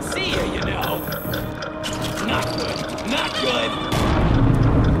 I can see you, you know. Not good. Not good.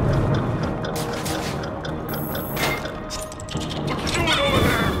 What you doing over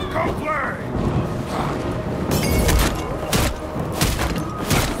there? Come play.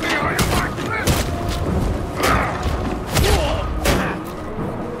 Let's see how you like this.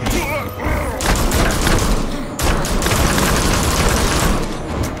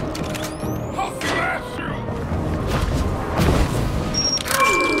 I'll smash you.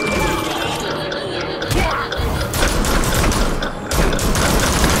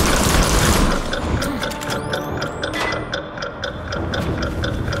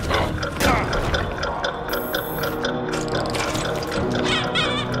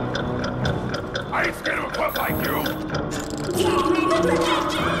 I ain't scared of a club like you.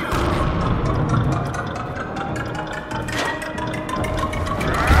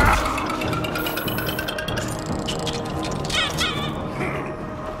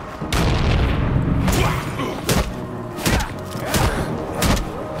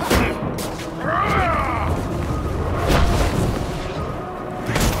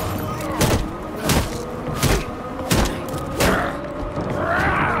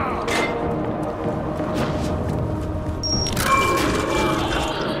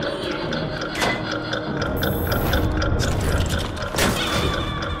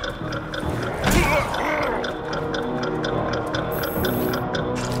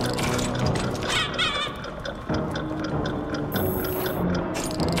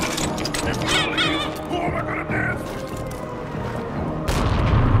 Who am I gonna dance with?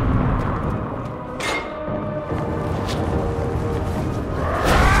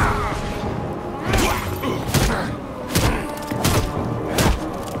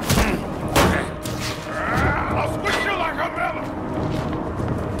 I'll squish you like a melon.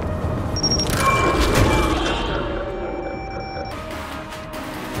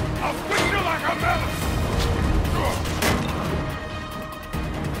 I'll squish you like a melon.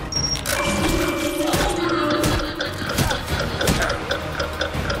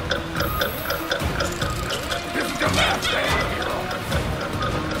 This is your last day, hero.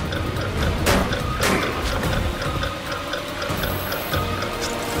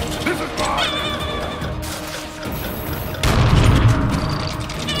 This is mine.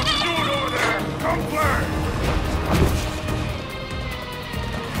 What you doing over there? Come play.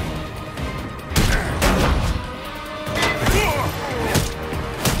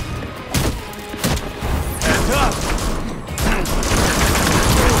 Hands up.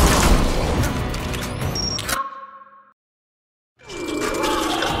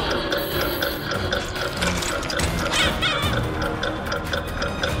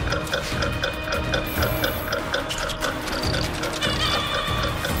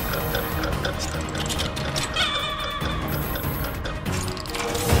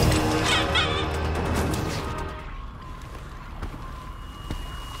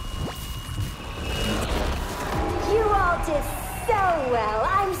 You all did so well.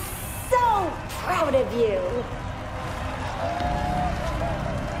 I'm so proud of you.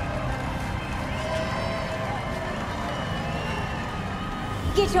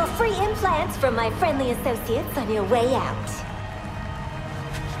 Get your free implants from my friendly associates on your way out.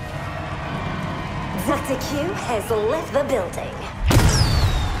 Dr. Q has left the building.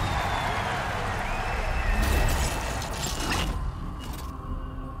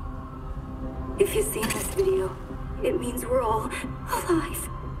 If you've seen this video, it means we're all alive.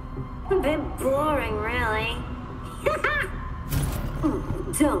 A bit boring, really. Oh,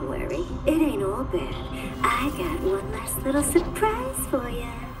 don't worry, it ain't all bad. I got one last little surprise for you.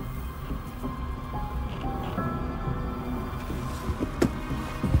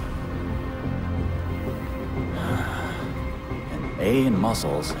 An A in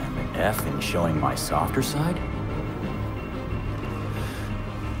muscles and an F in showing my softer side?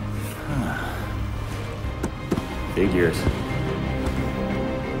 Figures.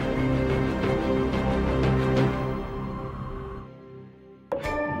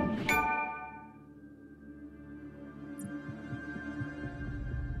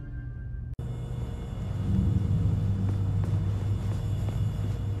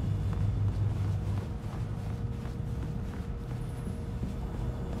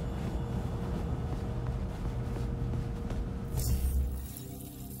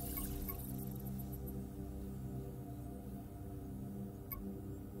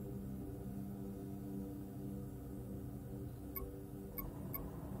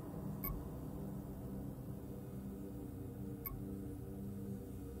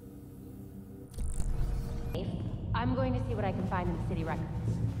 I can find in the city records.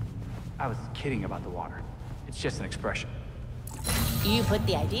 I was kidding about the water. It's just an expression. You put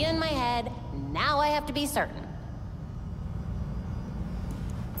the idea in my head, now I have to be certain.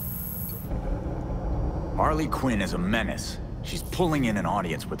 Harley Quinn is a menace. She's pulling in an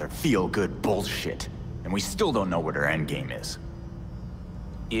audience with her feel-good bullshit. And we still don't know what her endgame is.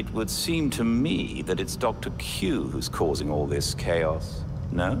 It would seem to me that it's Dr. Q who's causing all this chaos,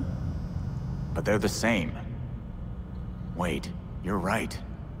 no? But they're the same. Wait, you're right.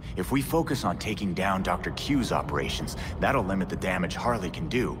 If we focus on taking down Dr. Q's operations, that'll limit the damage Harley can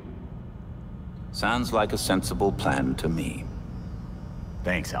do. Sounds like a sensible plan to me.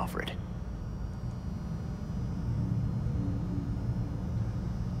 Thanks, Alfred.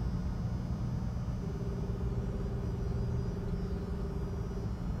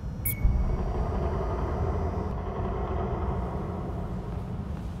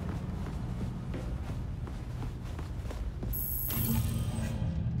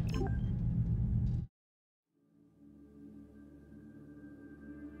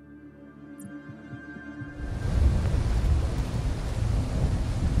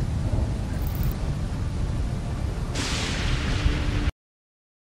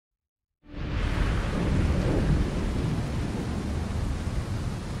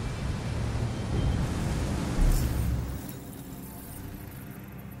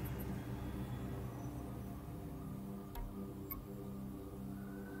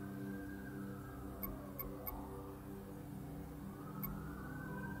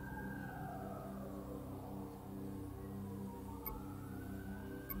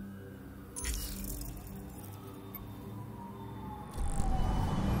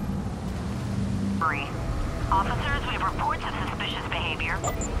 Officers, we have reports of suspicious behavior.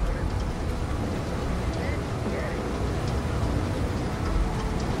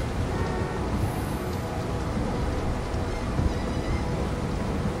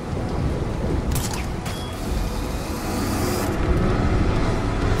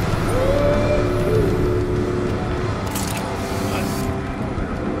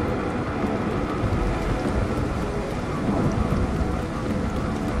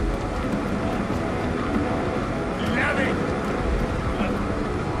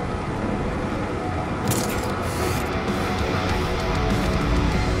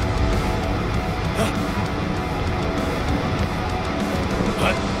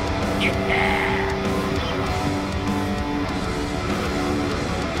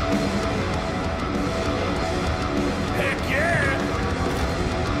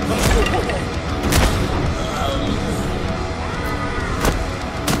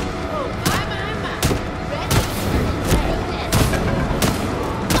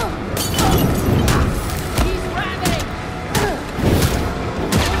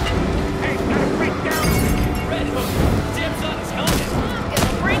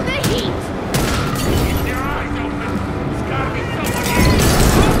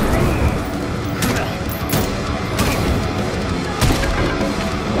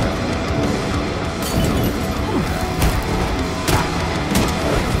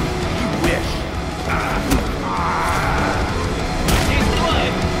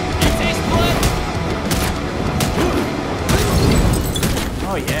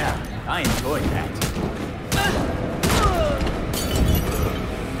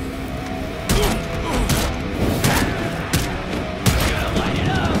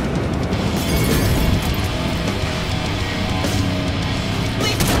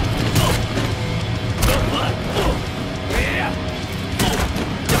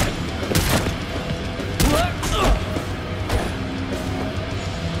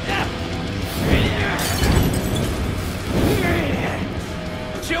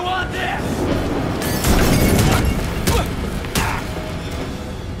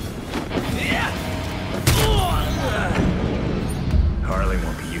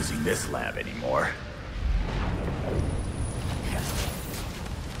 This lab anymore.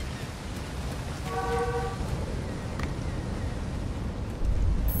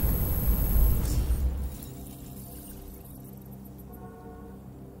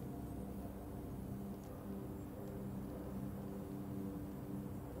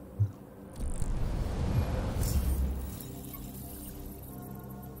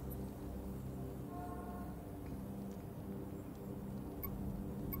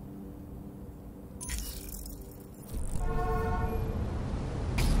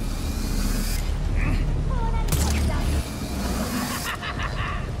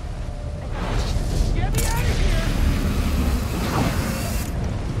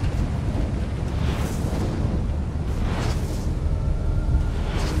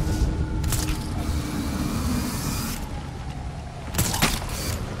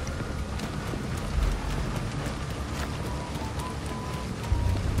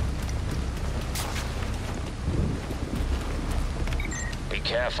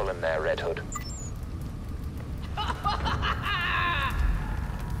 careful in there, Red Hood.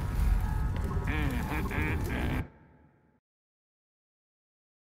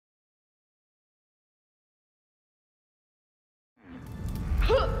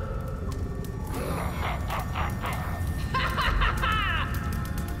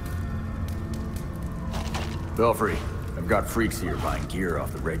 Belfry, I've got freaks here buying gear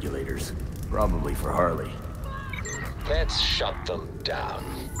off the regulators. Probably for Harley. Let's shut them down.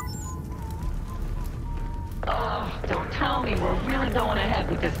 Oh, don't tell me we're really going ahead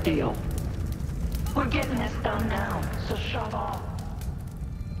with this deal. We're getting this done now, so shut off.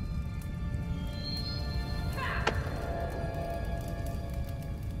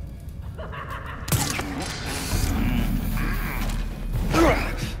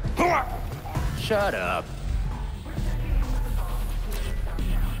 Shut up.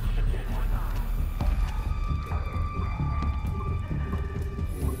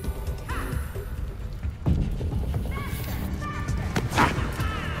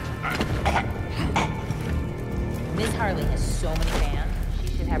 Miss Harley has so many fans,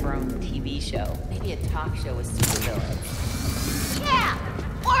 she should have her own TV show. Maybe a talk show with supervillains. Yeah!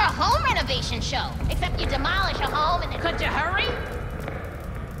 Or a home renovation show. Except you demolish a home and then... Could you hurry?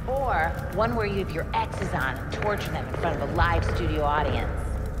 Or one where you have your exes on and torture them in front of a live studio audience.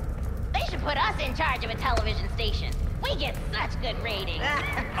 They should put us in charge of a television station. We get such good ratings.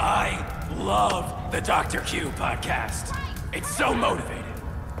 I love the Dr. Q podcast. It's so motivating.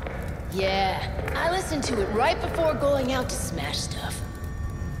 Yeah, I listen to it right before going out to smash stuff.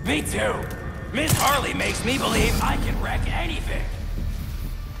 Me too. Miss Harley makes me believe I can wreck anything.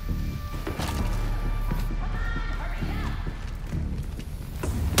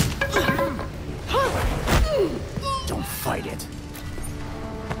 Don't fight it.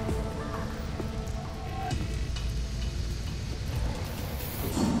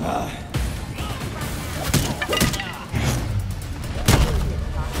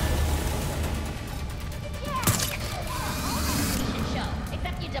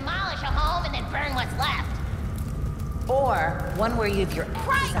 Except you demolish a home and then burn what's left. Or one where you have your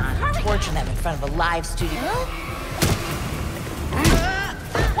exes on and torture them in front of a live studio.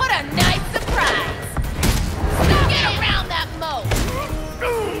 What a nice surprise! Get around that moat!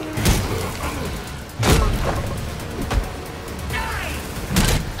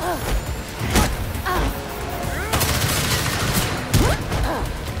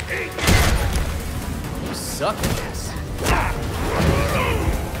 You suck at this.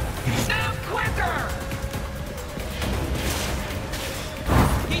 Now quicker!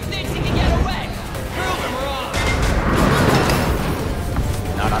 He thinks he can get away! Prove him wrong!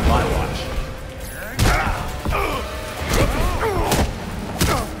 Not on my watch.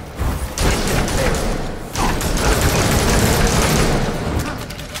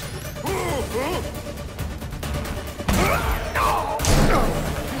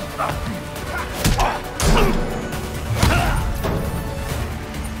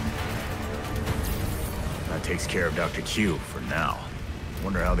 That takes care of Dr. Q for now.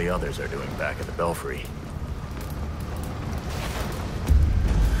 Wonder how the others are doing back at the Belfry.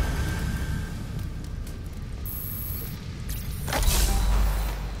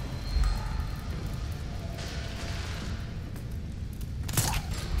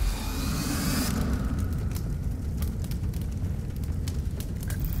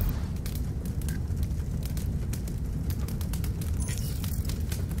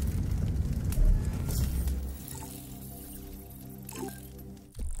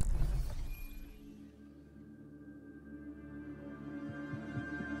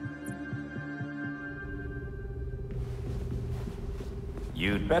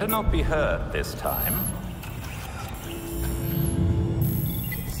 You'd better not be hurt this time.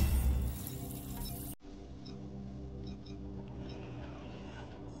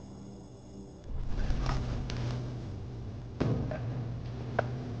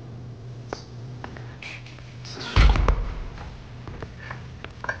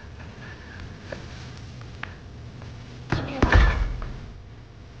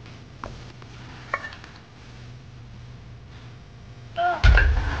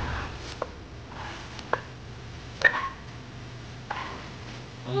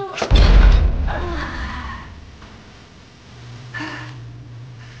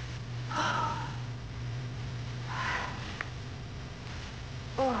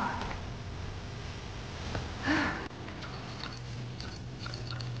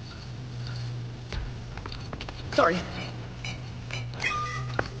 Sorry.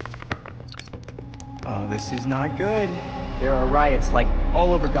 Oh, this is not good. There are riots, like,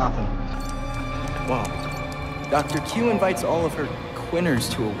 all over Gotham. Whoa. Dr. Q invites all of her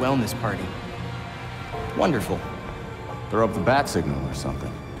Quinners to a wellness party. Wonderful. Throw up the bat signal or something.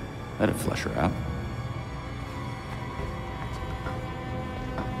 That'd flush her out.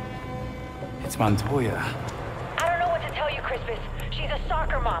 It's Montoya. I don't know what to tell you, Crispus. She's a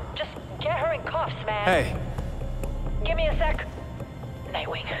soccer mom. Just get her in cuffs, man. Hey. Give me a sec.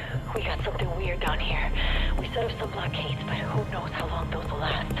 Nightwing, we got something weird down here. We set up some blockades, but who knows how long those will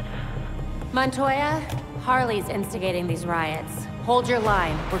last. Montoya, Harley's instigating these riots. Hold your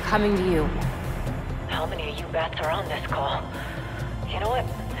line. We're coming to you. How many of you bats are on this call? You know what?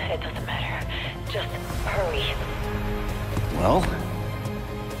 It doesn't matter. Just hurry. Well,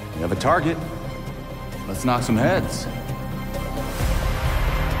 we have a target. Let's knock some heads.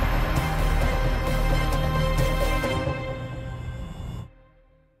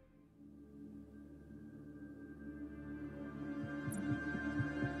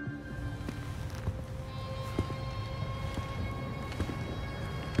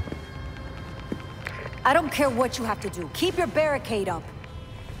 I don't care what you have to do. Keep your barricade up.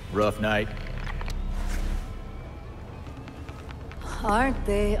 Rough night. Aren't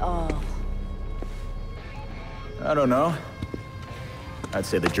they all? I don't know. I'd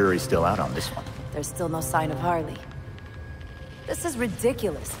say the jury's still out on this one. There's still no sign of Harley. This is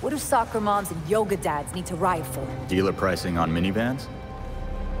ridiculous. What do soccer moms and yoga dads need to riot for? Dealer pricing on minivans?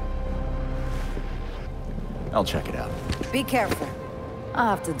 I'll check it out. Be careful.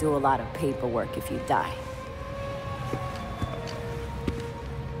 I'll have to do a lot of paperwork if you die.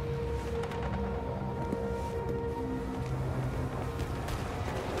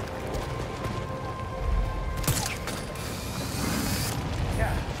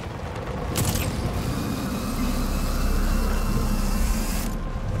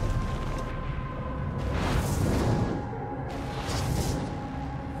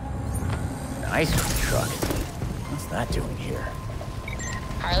 Ice cream truck. What's that doing here?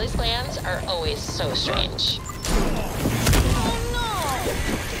 Harley's plans are always so strange. Oh no!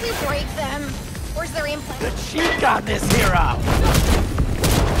 Did we break them? Where's their implant? The cheat got this hero!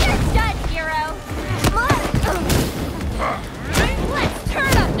 You're done, hero! Let's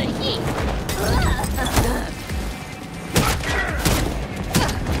turn up the heat!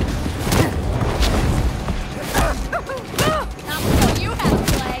 Not so you have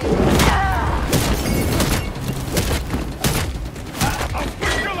to play.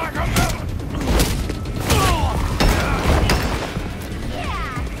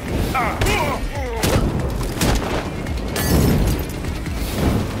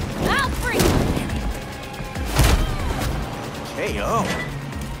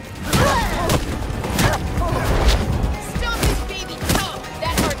 Stomp his baby toe!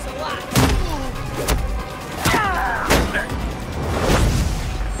 That hurts a lot!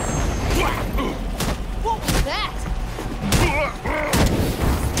 What was that?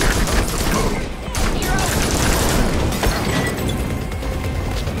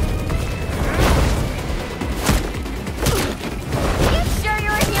 You sure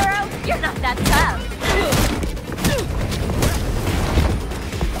you're a hero? You're not that tough.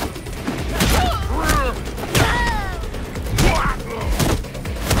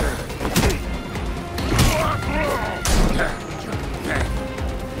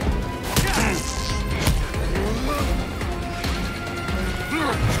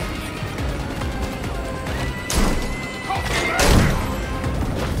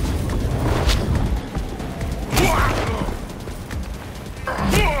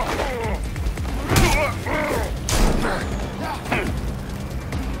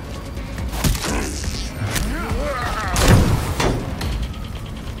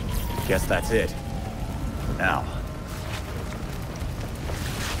 Guess that's it. Now.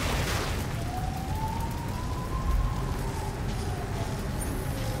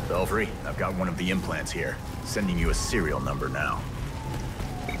 Belfry, I've got one of the implants here. Sending you a serial number now.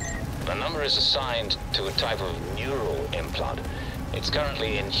 The number is assigned to a type of neural implant. It's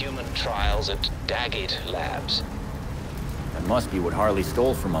currently in human trials at Daggett Labs. That must be what Harley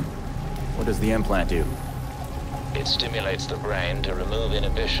stole from him. What does the implant do? It stimulates the brain to remove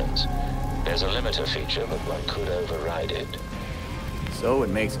inhibitions. There's a limiter feature, but one could override it. So it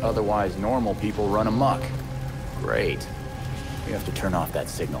makes otherwise normal people run amok. Great. We have to turn off that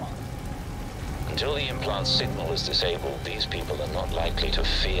signal. Until the implant signal is disabled, these people are not likely to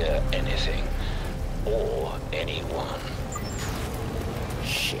fear anything. Or anyone.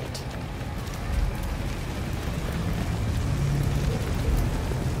 Shit.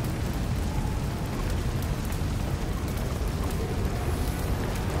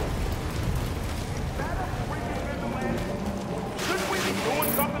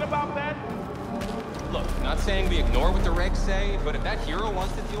 saying we ignore what the regs say, but if that hero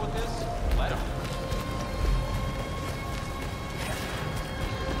wants to deal with this, let him.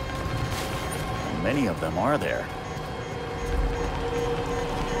 How many of them are there?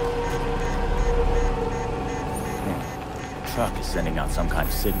 The truck is sending out some kind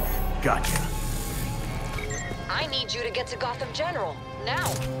of signal. Gotcha. I need you to get to Gotham General, now.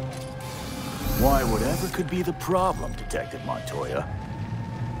 Why, whatever could be the problem, Detective Montoya?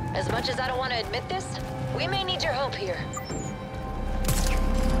 As much as I don't want to admit this, we may need your help here.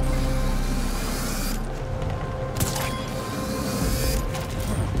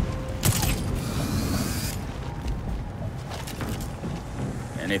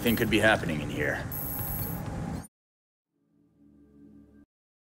 Anything could be happening in here.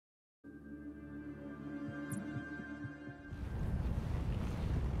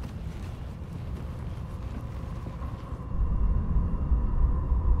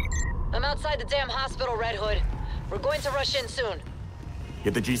 I'm outside the damn hospital, Red Hood. We're going to rush in soon.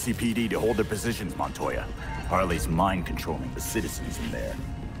 Get the GCPD to hold their positions, Montoya. Harley's mind-controlling the citizens in there.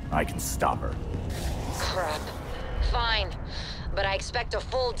 I can stop her. Crap. Fine. But I expect a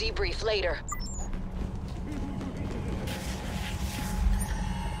full debrief later.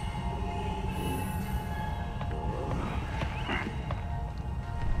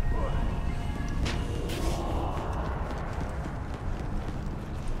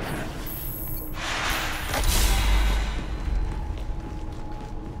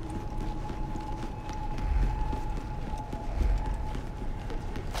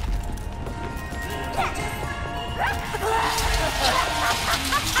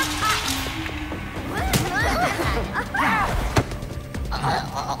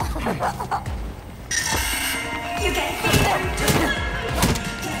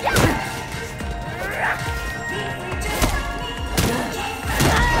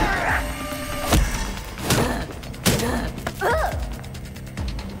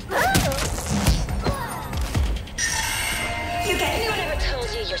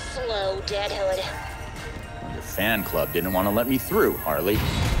 Fan club didn't want to let me through, Harley.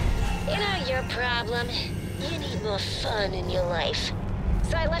 You know your problem? You need more fun in your life.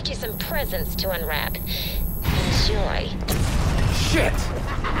 So I left you some presents to unwrap. Enjoy. Shit!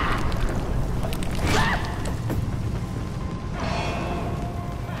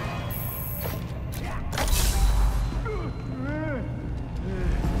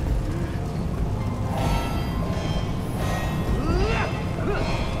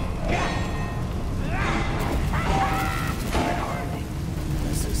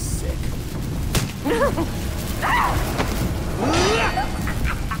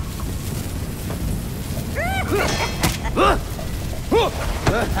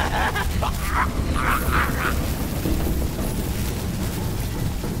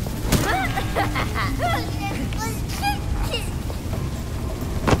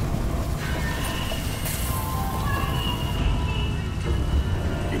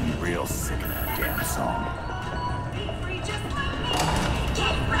 Getting real sick of that damn song.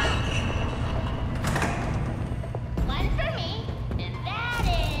 One for me, and that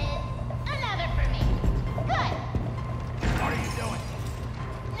is another for me. Good. What are you doing?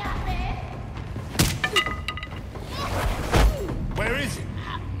 Nothing. Where is it?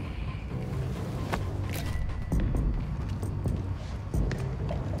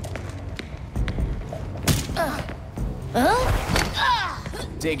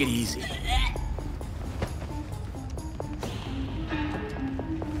 Take it easy.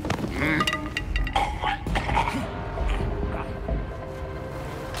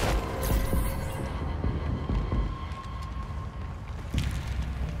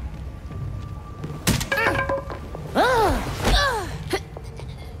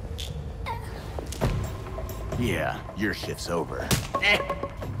 Yeah, your shift's over.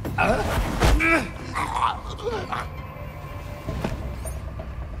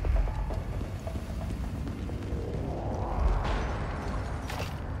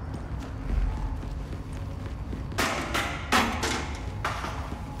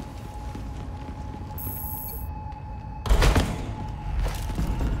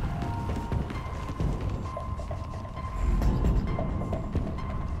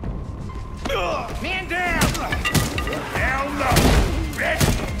 Man down! Hell no! Bitch!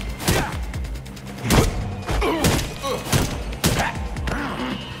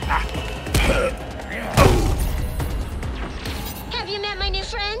 Have you met my new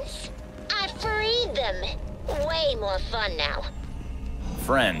friends? I freed them. Way more fun now.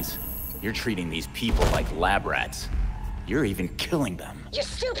 Friends, you're treating these people like lab rats. You're even killing them. Your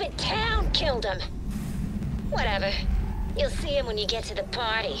stupid town killed them. Whatever. You'll see him when you get to the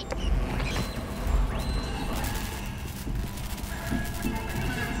party.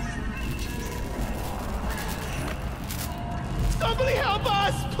 Somebody help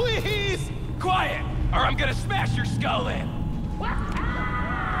us, please! Quiet, or I'm gonna smash your skull in!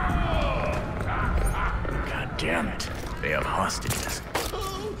 God damn it. They have hostages.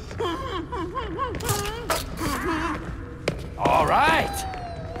 All right!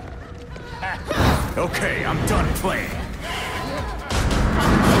 Okay, I'm done playing.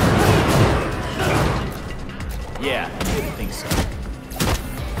 Yeah, I think so.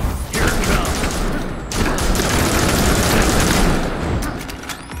 Here it comes.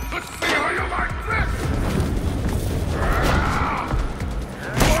 Let's see how you like this!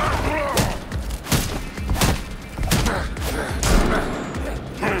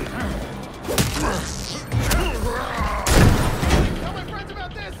 Tell my friends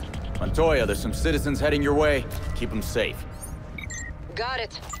about this! Montoya, there's some citizens heading your way. Keep them safe. Got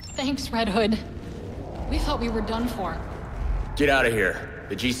it. Thanks, Red Hood. We thought we were done for. Get out of here.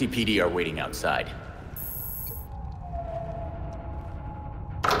 The GCPD are waiting outside.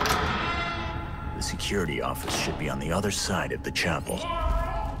 The security office should be on the other side of the chapel.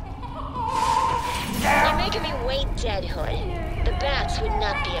 You're making me wait, Dead Hood. The bats would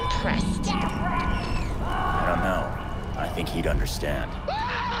not be impressed. I don't know. I think he'd understand.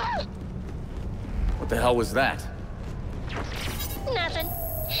 What the hell was that? Nothing.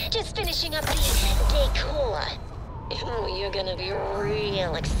 Just finishing up the decor. Oh, you're gonna be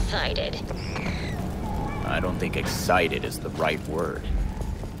real excited. I don't think excited is the right word.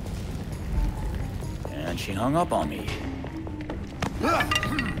 And she hung up on me.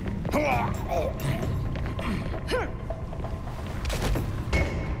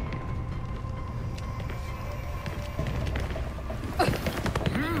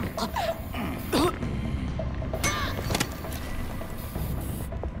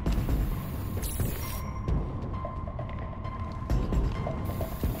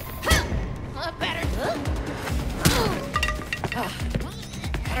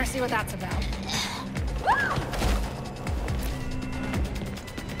 Better see what that's about.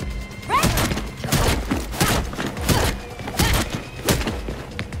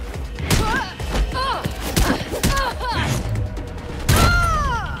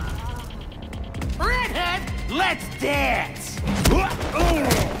 Redhead, let's dance!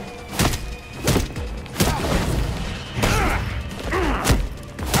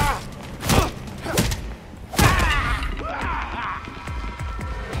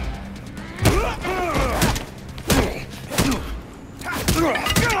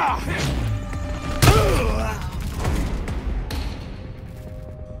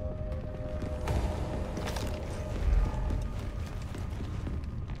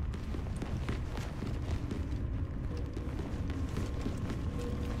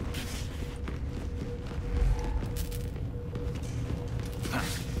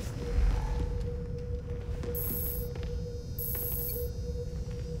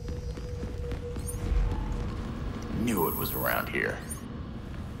 Knew it was around here.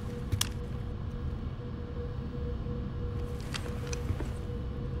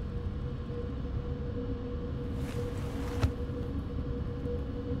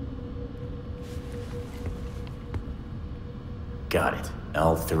 Got it.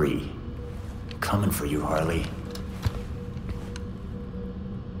 L3. Coming for you, Harley.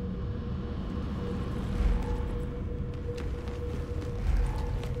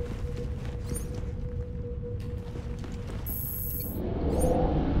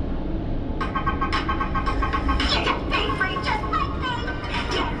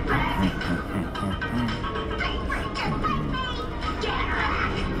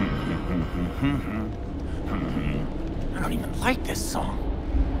 I don't even like this song.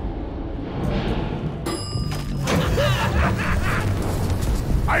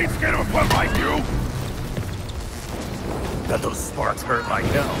 I ain't scared of a punk like you! Bet those sparks hurt like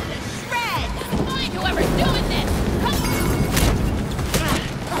hell. Find whoever's doing this! Come on!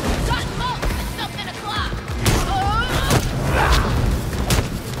 Shot smoke until 10 o'clock!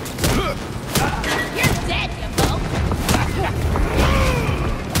 You're dead, you folks!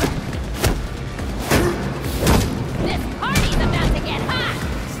 This party's about to get hot!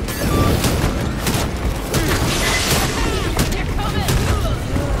 They're coming!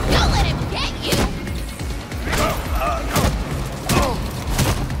 Don't let him get you!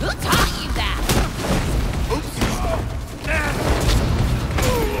 Who taught you that? Oops!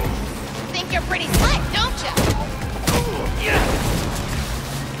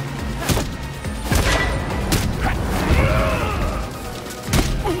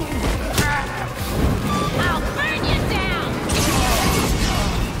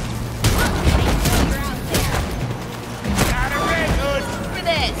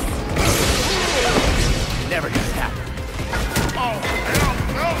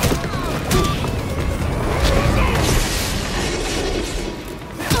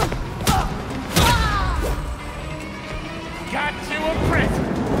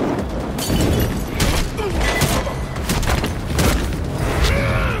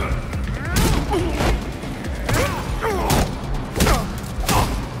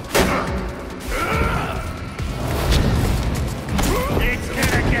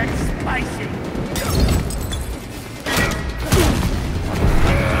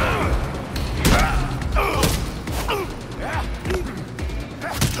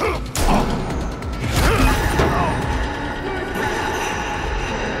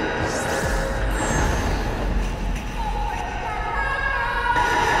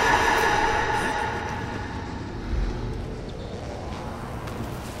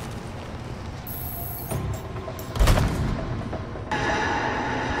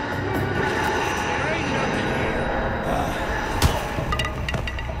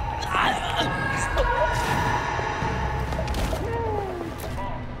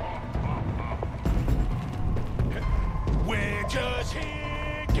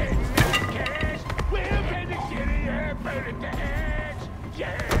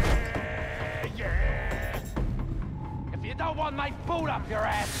 run my boot up your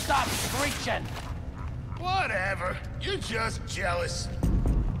ass. Stop screeching. Whatever. You're just jealous.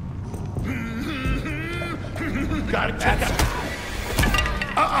 Gotta check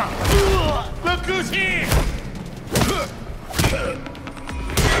out. Look who's here! That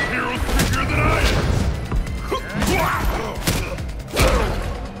hero's bigger than I am!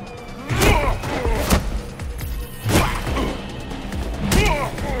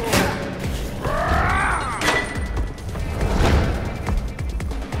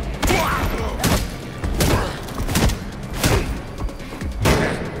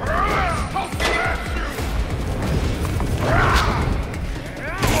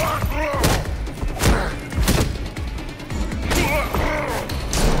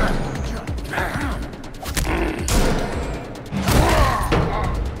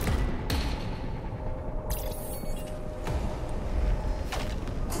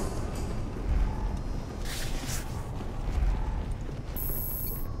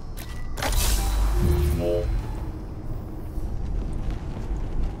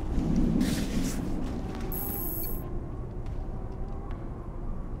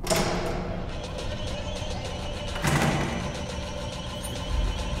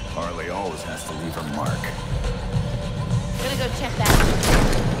 Harley always has to leave her mark. Gonna go check that out.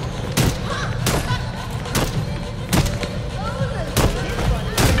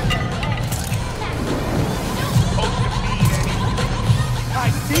 I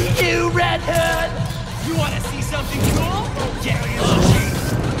see you, Red Hood! You wanna see something cool? Yeah,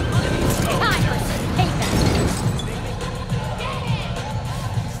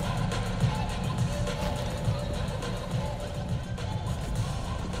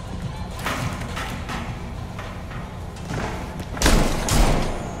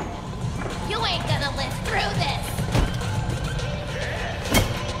 You ain't gonna live through this!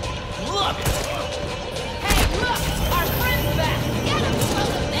 Look! Hey, look! Our friend's back! Get him, slow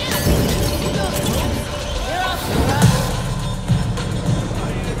them down! You're all surprised.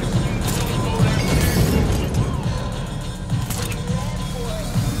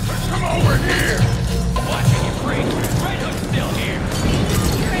 Come over here! Watching you break. Red Hood's still here.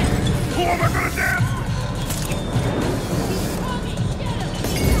 Who am I gonna dance with?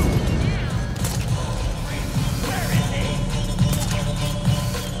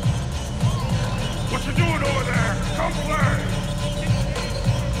 What you doing over there? Come play!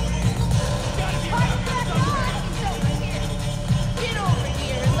 Get over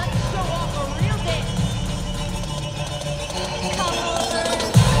here and let's show off a real dance.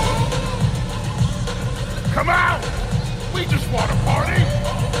 Come out! We just want to party!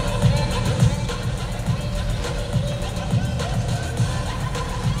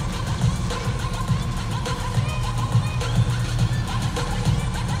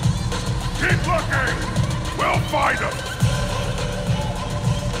 Keep looking! We'll find them!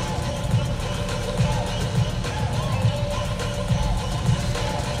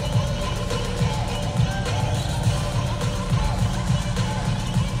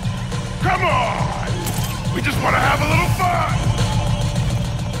 Come on! We just want to have a little fun!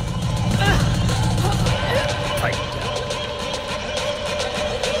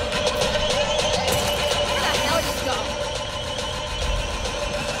 Where the hell did you go?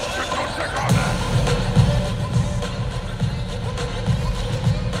 Check on that!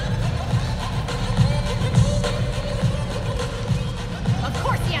 Of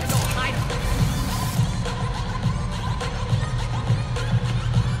course he had to go hide.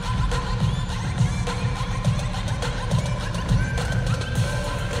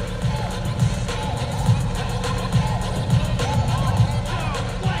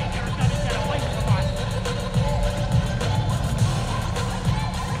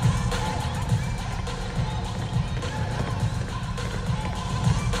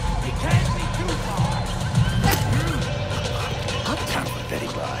 He can't be too far. Time for Betty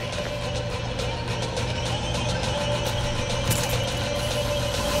Bye.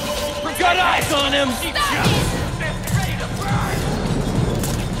 We got eyes on him! Ready to burn!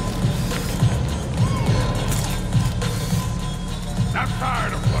 I'm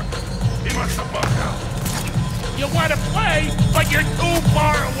tired of looking. He must have bugged out. You want to play, but you're too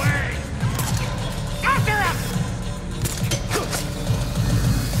far away! After him!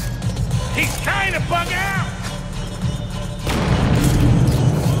 He's kind of bug out!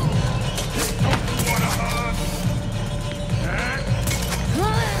 Don't you want a hug?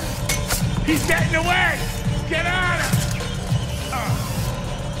 Huh? He's getting away! Get out of it!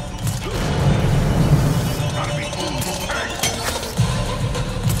 Gotta be cool, okay?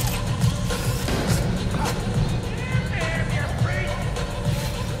 Damn, you're free!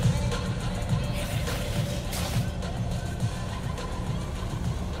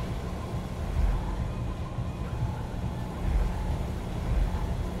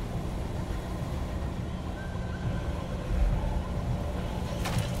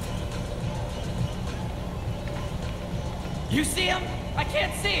 You see him? I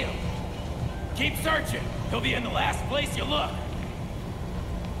can't see him. Keep searching. He'll be in the last place you look.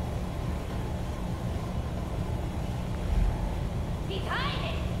 He's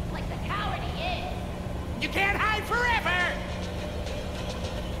hiding, like the coward he is. You can't hide forever!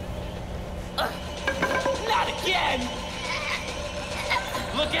 Not again!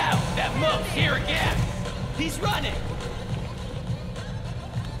 Look out! That monk's here again! He's running!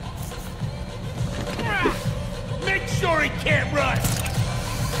 Make sure he can't run!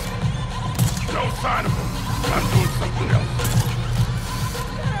 No sign of him. I'm doing something else.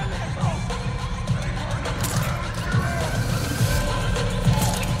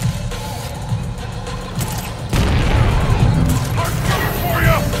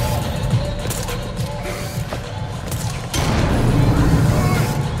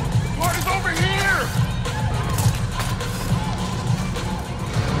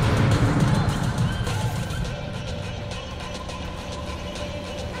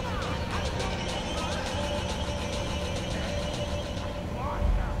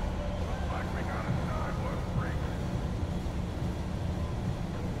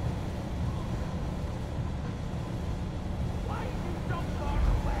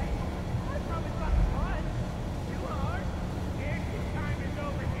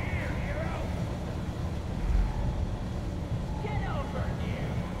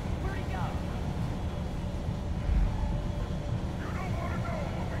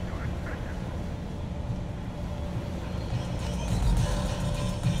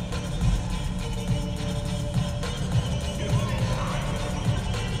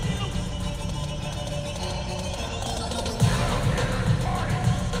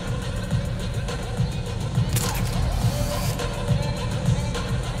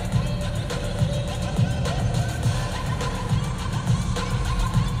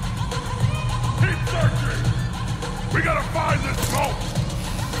 We gotta find this smoke!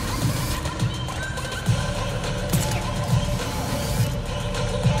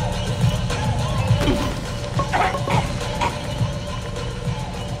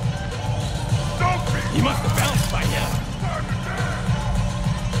 He must have bounced by now.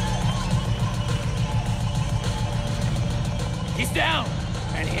 He's down,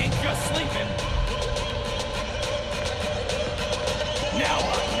 and he ain't just sleeping. Now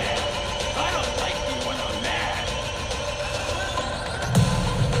I'm mad. I don't like you when I'm mad.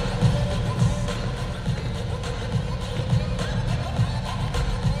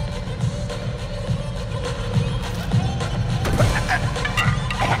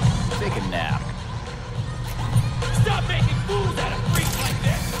 Take a nap.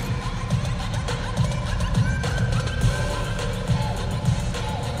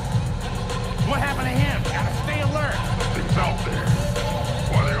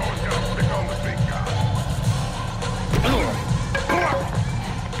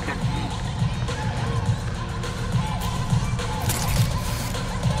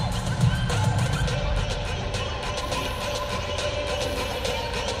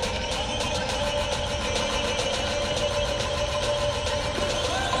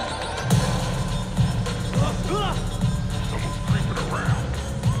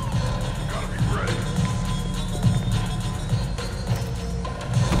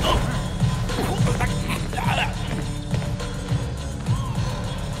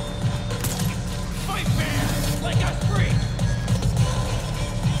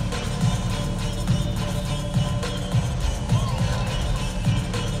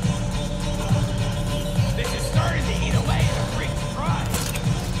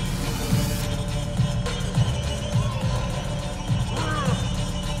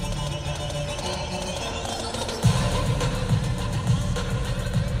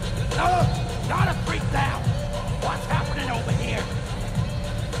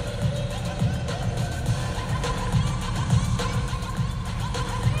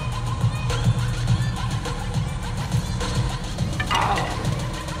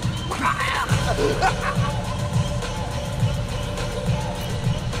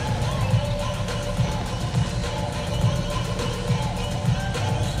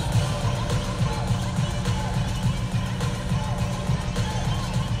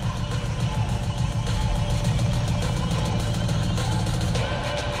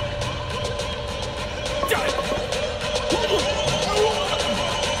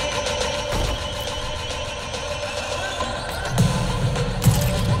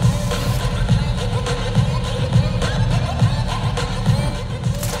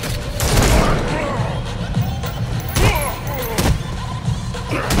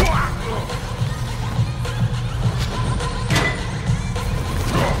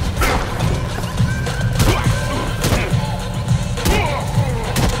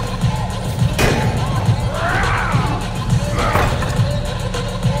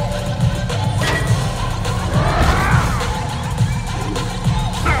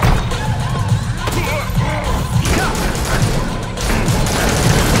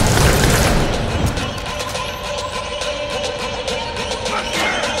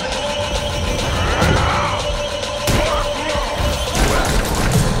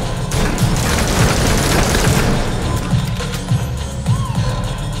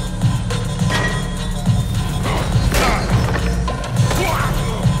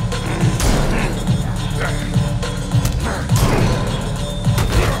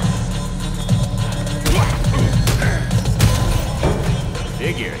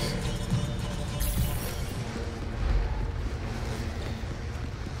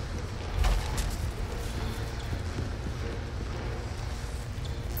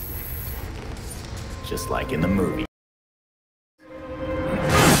 just like in the movie.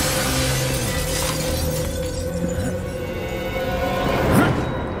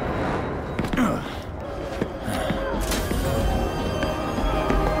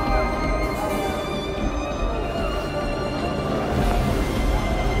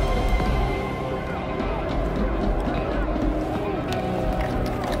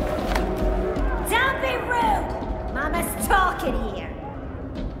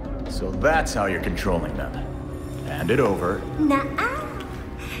 That's how you're controlling them. Hand it over. Nuh-uh.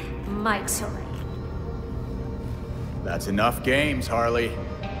 My turn. That's enough games, Harley.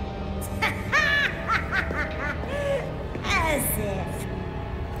 As if.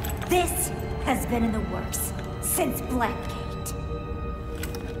 This has been in the works since Blackgate.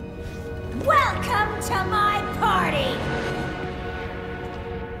 Welcome to my party!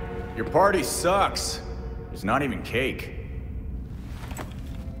 Your party sucks. There's not even cake.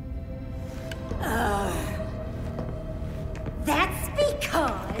 That's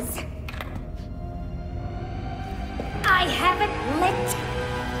because I haven't lit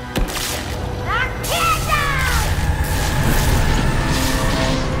a candle!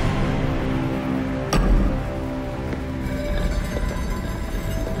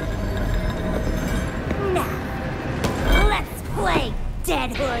 Now, let's play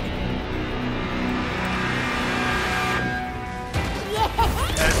Deadhood.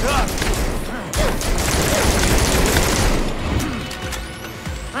 Heads up!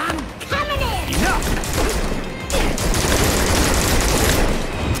 I'm coming in! Enough!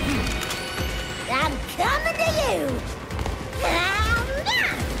 I'm coming to you!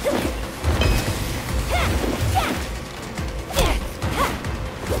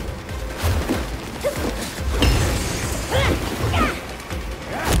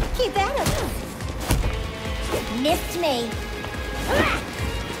 Keep at him! Missed me!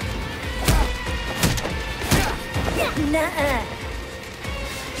 Nuh-uh!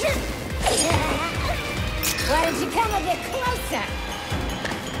 Why don't you come a bit closer?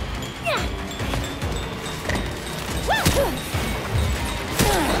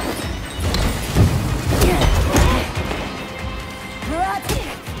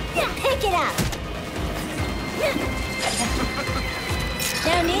 Pick it up!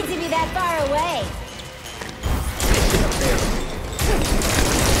 No need to be that far away.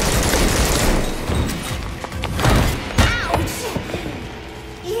 Ouch!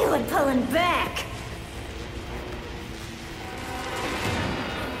 You were pulling back.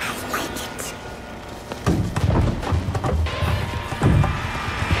 I like it.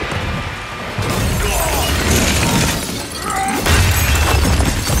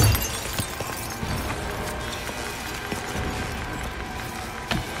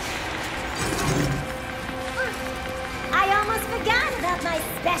 I almost forgot about my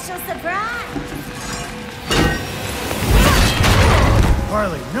special surprise.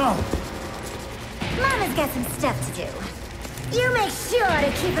 Harley, no! Mama's got some stuff to do. You make sure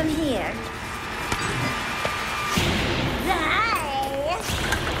to keep him here. Bye.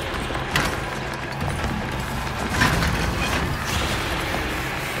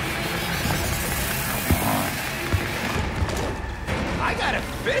 I got a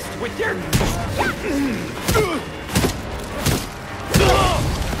fist with your...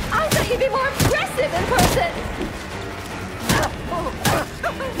 I thought you'd be more impressive in person!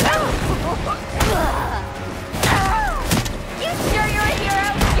 You sure you're a hero?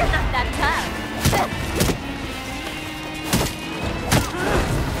 You're not that tough.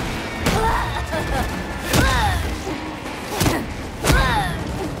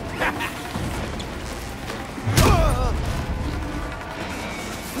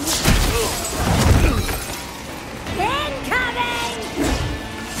 Incoming!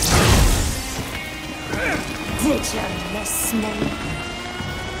 Did you miss me?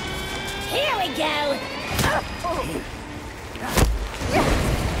 Here we go!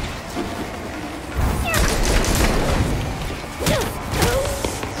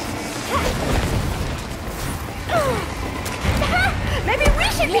 Maybe we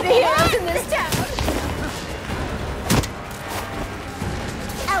should be the heroes in this town!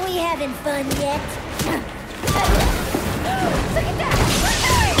 Are we having fun yet? Look at that!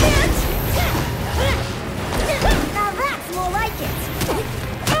 Now that's more like it!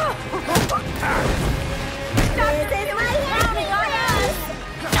 This is my happy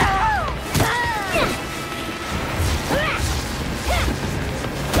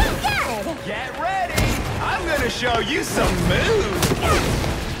Good! Get ready! I'm gonna show you some moves!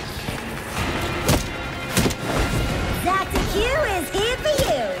 Dr. Q is here for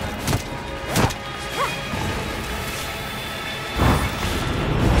you!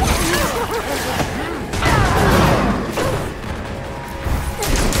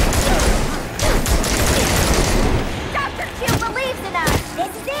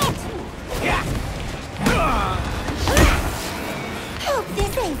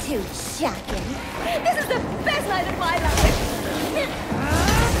 too shocking. This is the best night of my life.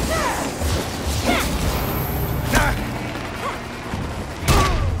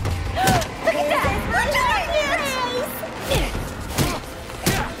 Look at that! Look at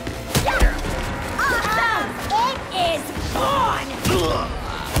awesome! It is on!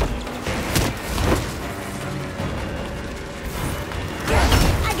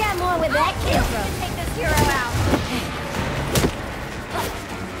 I got more where that came from. Take this hero out.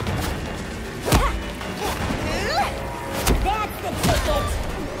 That's the ticket.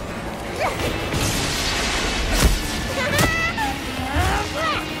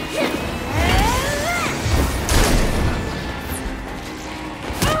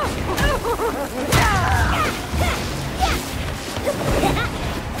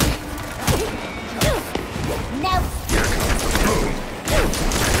 Nope.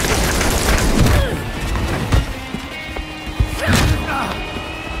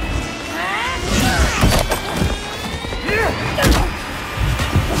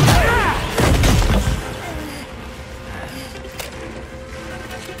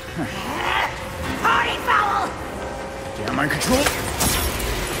 Party foul! Damn, mind control.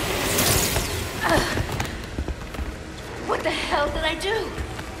 What the hell did I do?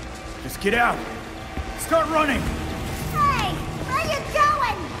 Just get out. Start running. Hey, where you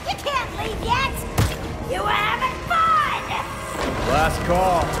going? You can't leave yet. You were having fun. Last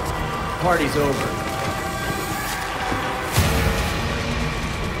call. Party's over.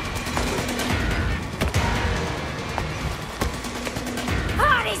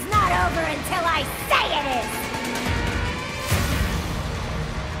 Party's not over until I say it is.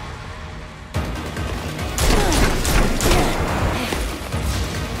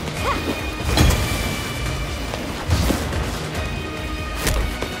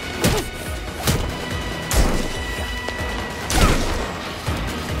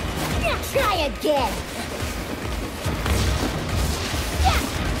 Try again.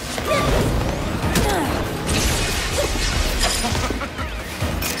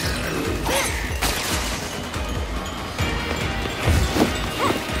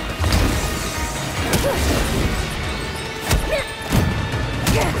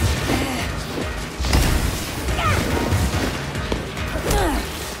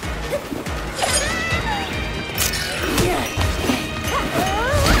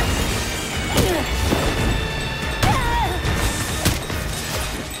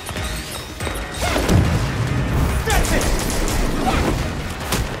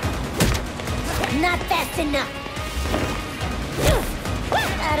 Not fast enough.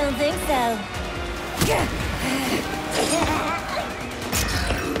 I don't think so.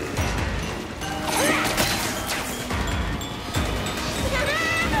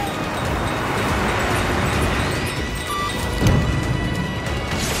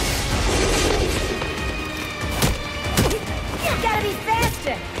 Gotta be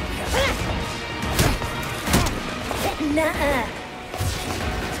faster. Nuh-uh.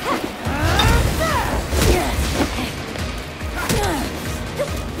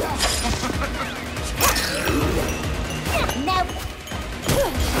 Nope.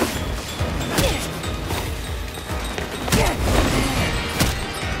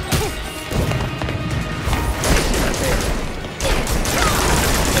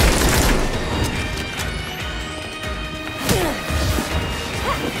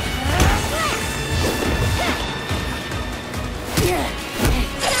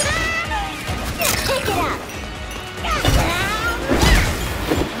 Pick it up.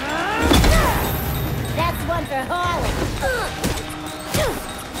 That's one for Harley.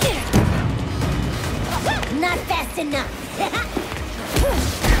 Not fast enough.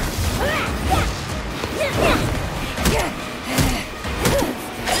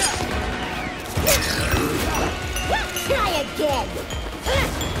 Try again.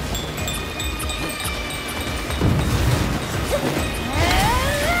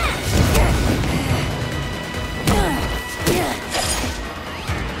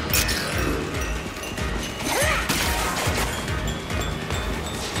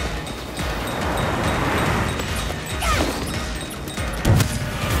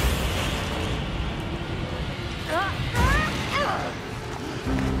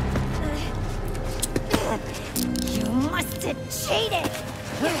 You must have cheated!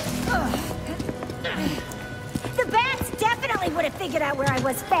 The bats definitely would have figured out where I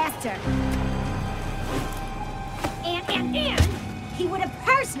was faster. And he would have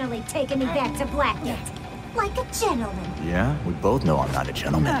personally taken me back to Blackgate. Like a gentleman. Yeah, we both know I'm not a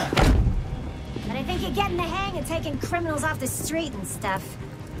gentleman. But I think you're getting the hang of taking criminals off the street and stuff.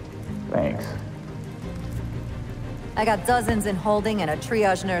 Thanks. I got dozens in holding and a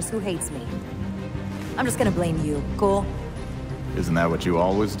triage nurse who hates me. I'm just gonna blame you, cool? Isn't that what you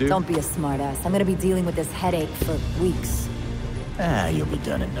always do? Don't be a smartass. I'm gonna be dealing with this headache for weeks. Ah, you'll be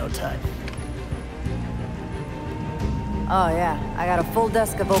done in no time. Oh yeah, I got a full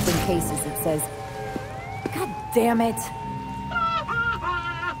desk of open cases, it says. God damn it!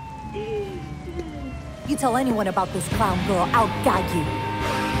 You tell anyone about this clown girl, I'll gag you.